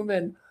isn't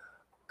human.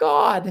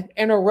 God,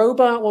 and a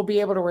robot will be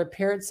able to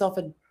repair itself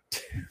and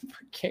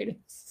duplicate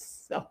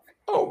itself.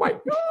 Oh my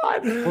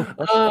God.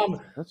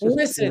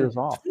 Listen,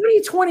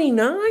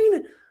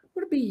 2029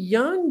 would be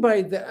young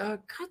by the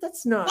God.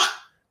 That's not.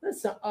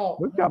 Oh,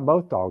 we've got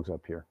both dogs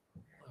up here.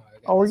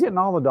 Oh, we're getting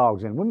all the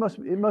dogs in.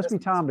 It must be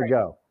time to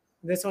go.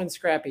 This one's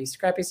Scrappy.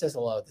 Scrappy says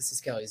hello. This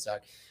is Kelly's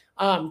dog.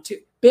 To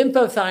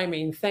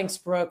bempthiamine. Thanks,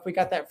 Brooke. We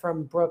got that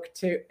from Brooke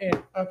too.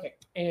 And okay.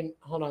 And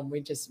hold on,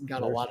 we just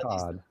got a lot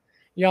of these.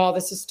 Y'all,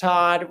 this is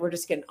Todd. We're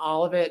just getting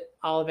all of it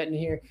in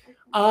here.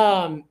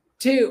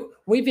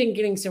 We've been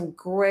getting some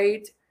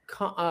great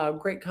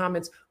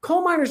comments.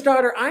 Coal Miner's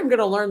Daughter. I'm going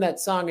to learn that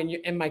song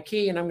in my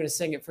key, and I'm going to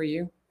sing it for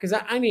you because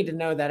I need to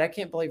know that. I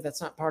can't believe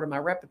that's not part of my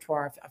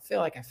repertoire. I feel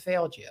like I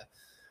failed you.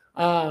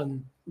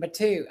 Awesome.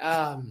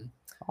 God,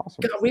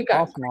 we've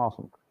got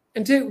awesome.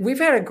 And we've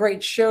had a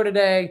great show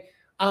today.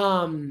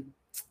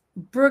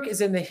 Brooke is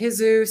in the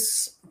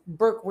Jesus.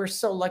 Brooke, we're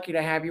so lucky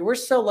to have you. We're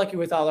so lucky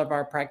with all of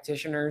our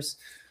practitioners.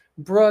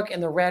 Brooke in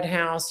the Red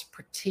House,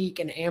 Pratik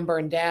and Amber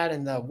and Dad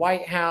in the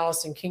White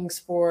House and King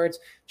Sports.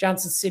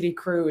 Johnson City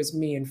crew is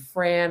me and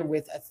Fran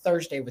with a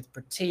Thursday with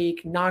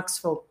Pratik.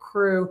 Knoxville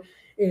crew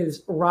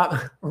is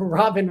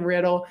Robin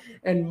Riddle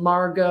and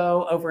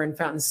Margot over in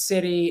Fountain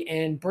City.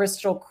 And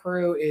Bristol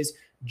crew is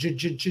Jill.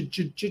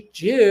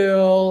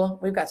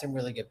 We've got some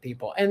really good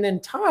people. And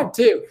then Todd,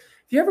 too.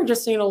 If you ever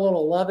just need a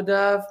little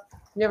love-a-dove,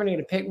 you ever need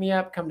to pick me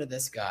up, come to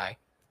this guy.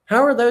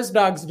 How are those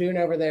dogs doing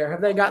over there?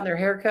 Have they gotten their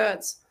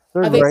haircuts?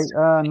 They're great.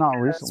 Not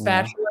recently.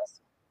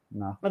 Spatulas?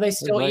 No. Are they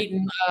still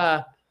eating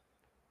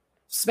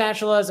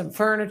spatulas and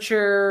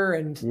furniture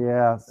and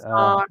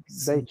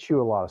socks? They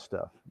chew a lot of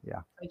stuff.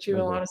 Yeah. They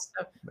chew a lot of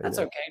stuff. That's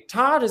okay.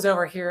 Todd is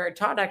over here.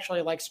 Todd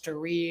actually likes to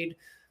read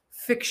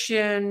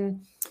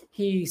fiction.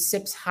 He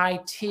sips high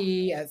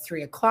tea at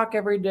 3 o'clock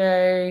every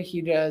day.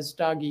 He does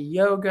doggy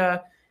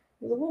yoga.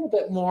 He's a little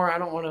bit more, I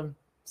don't want to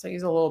say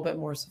he's a little bit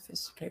more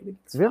sophisticated.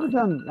 Have you ever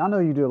done, I know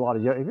you do a lot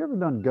of yoga. Have you ever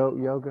done goat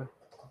yoga?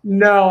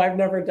 No, I've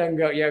never done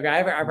goat yoga.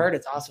 I've heard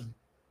it's awesome.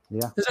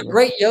 Yeah. There's a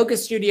great yoga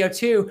studio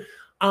too.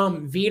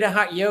 Vida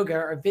Hot Yoga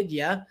or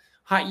Vidya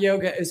Hot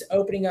Yoga is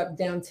opening up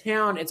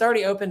downtown. It's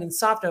already open in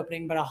soft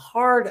opening, but a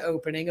hard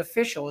opening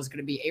official is going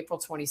to be April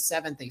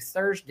 27th, a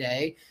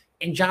Thursday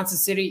in Johnson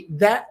City.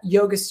 That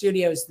yoga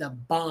studio is the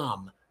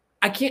bomb.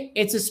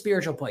 It's a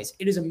spiritual place.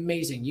 It is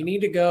amazing. You need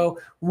to go.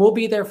 We'll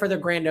be there for the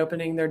grand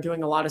opening. They're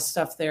doing a lot of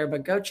stuff there,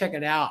 but go check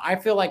it out. I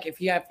feel like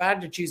if I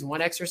had to choose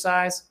one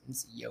exercise,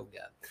 it's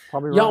yoga.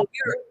 Probably Y'all,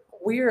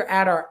 we're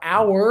at our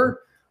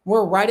hour.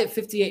 We're right at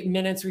 58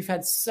 minutes. We've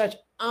had such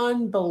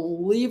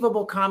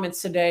unbelievable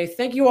comments today.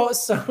 Thank you all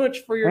so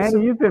much for your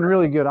Andy, you've been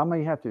really good. I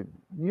may have to,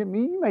 you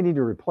may need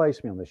to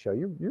replace me on the show.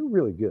 You're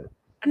really good.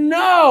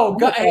 No,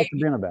 go ahead.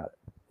 About it.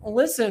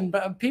 Listen,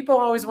 but people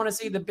always want to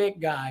see the big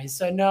guys.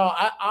 So no,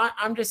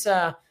 I'm just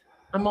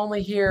I'm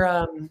only here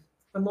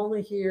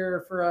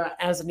for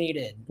as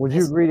needed. Would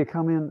you agree to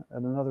come in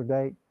at another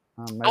date?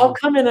 I'll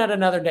come in at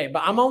another date,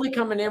 but I'm only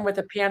coming in with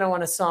a piano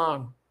and a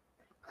song.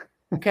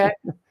 Okay.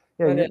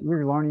 Yeah,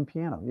 you're learning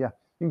piano. Yeah,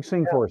 you can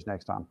sing for us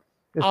next time.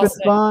 It's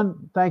been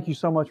fun. Thank you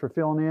so much for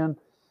filling in.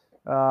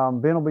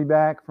 Ben will be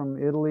back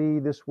from Italy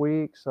this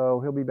week, so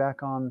he'll be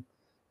back on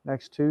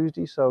next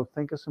Tuesday. So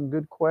think of some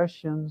good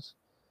questions.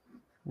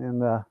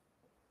 And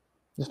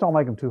just don't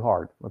make them too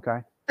hard, okay?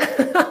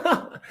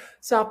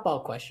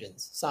 Softball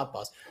questions,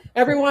 softballs.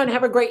 Everyone,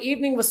 have a great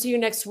evening. We'll see you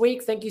next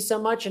week. Thank you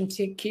so much, and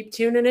keep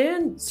tuning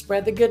in.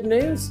 Spread the good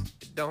news.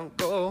 Don't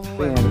go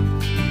away.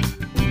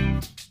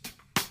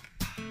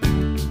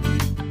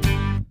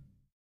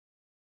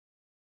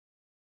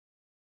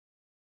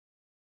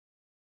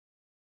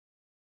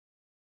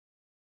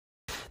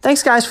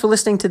 Thanks, guys, for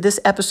listening to this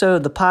episode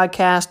of the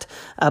podcast.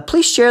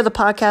 Please share the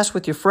podcast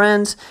with your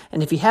friends.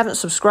 And if you haven't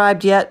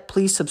subscribed yet,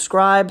 please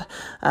subscribe.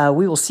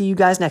 We will see you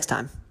guys next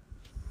time.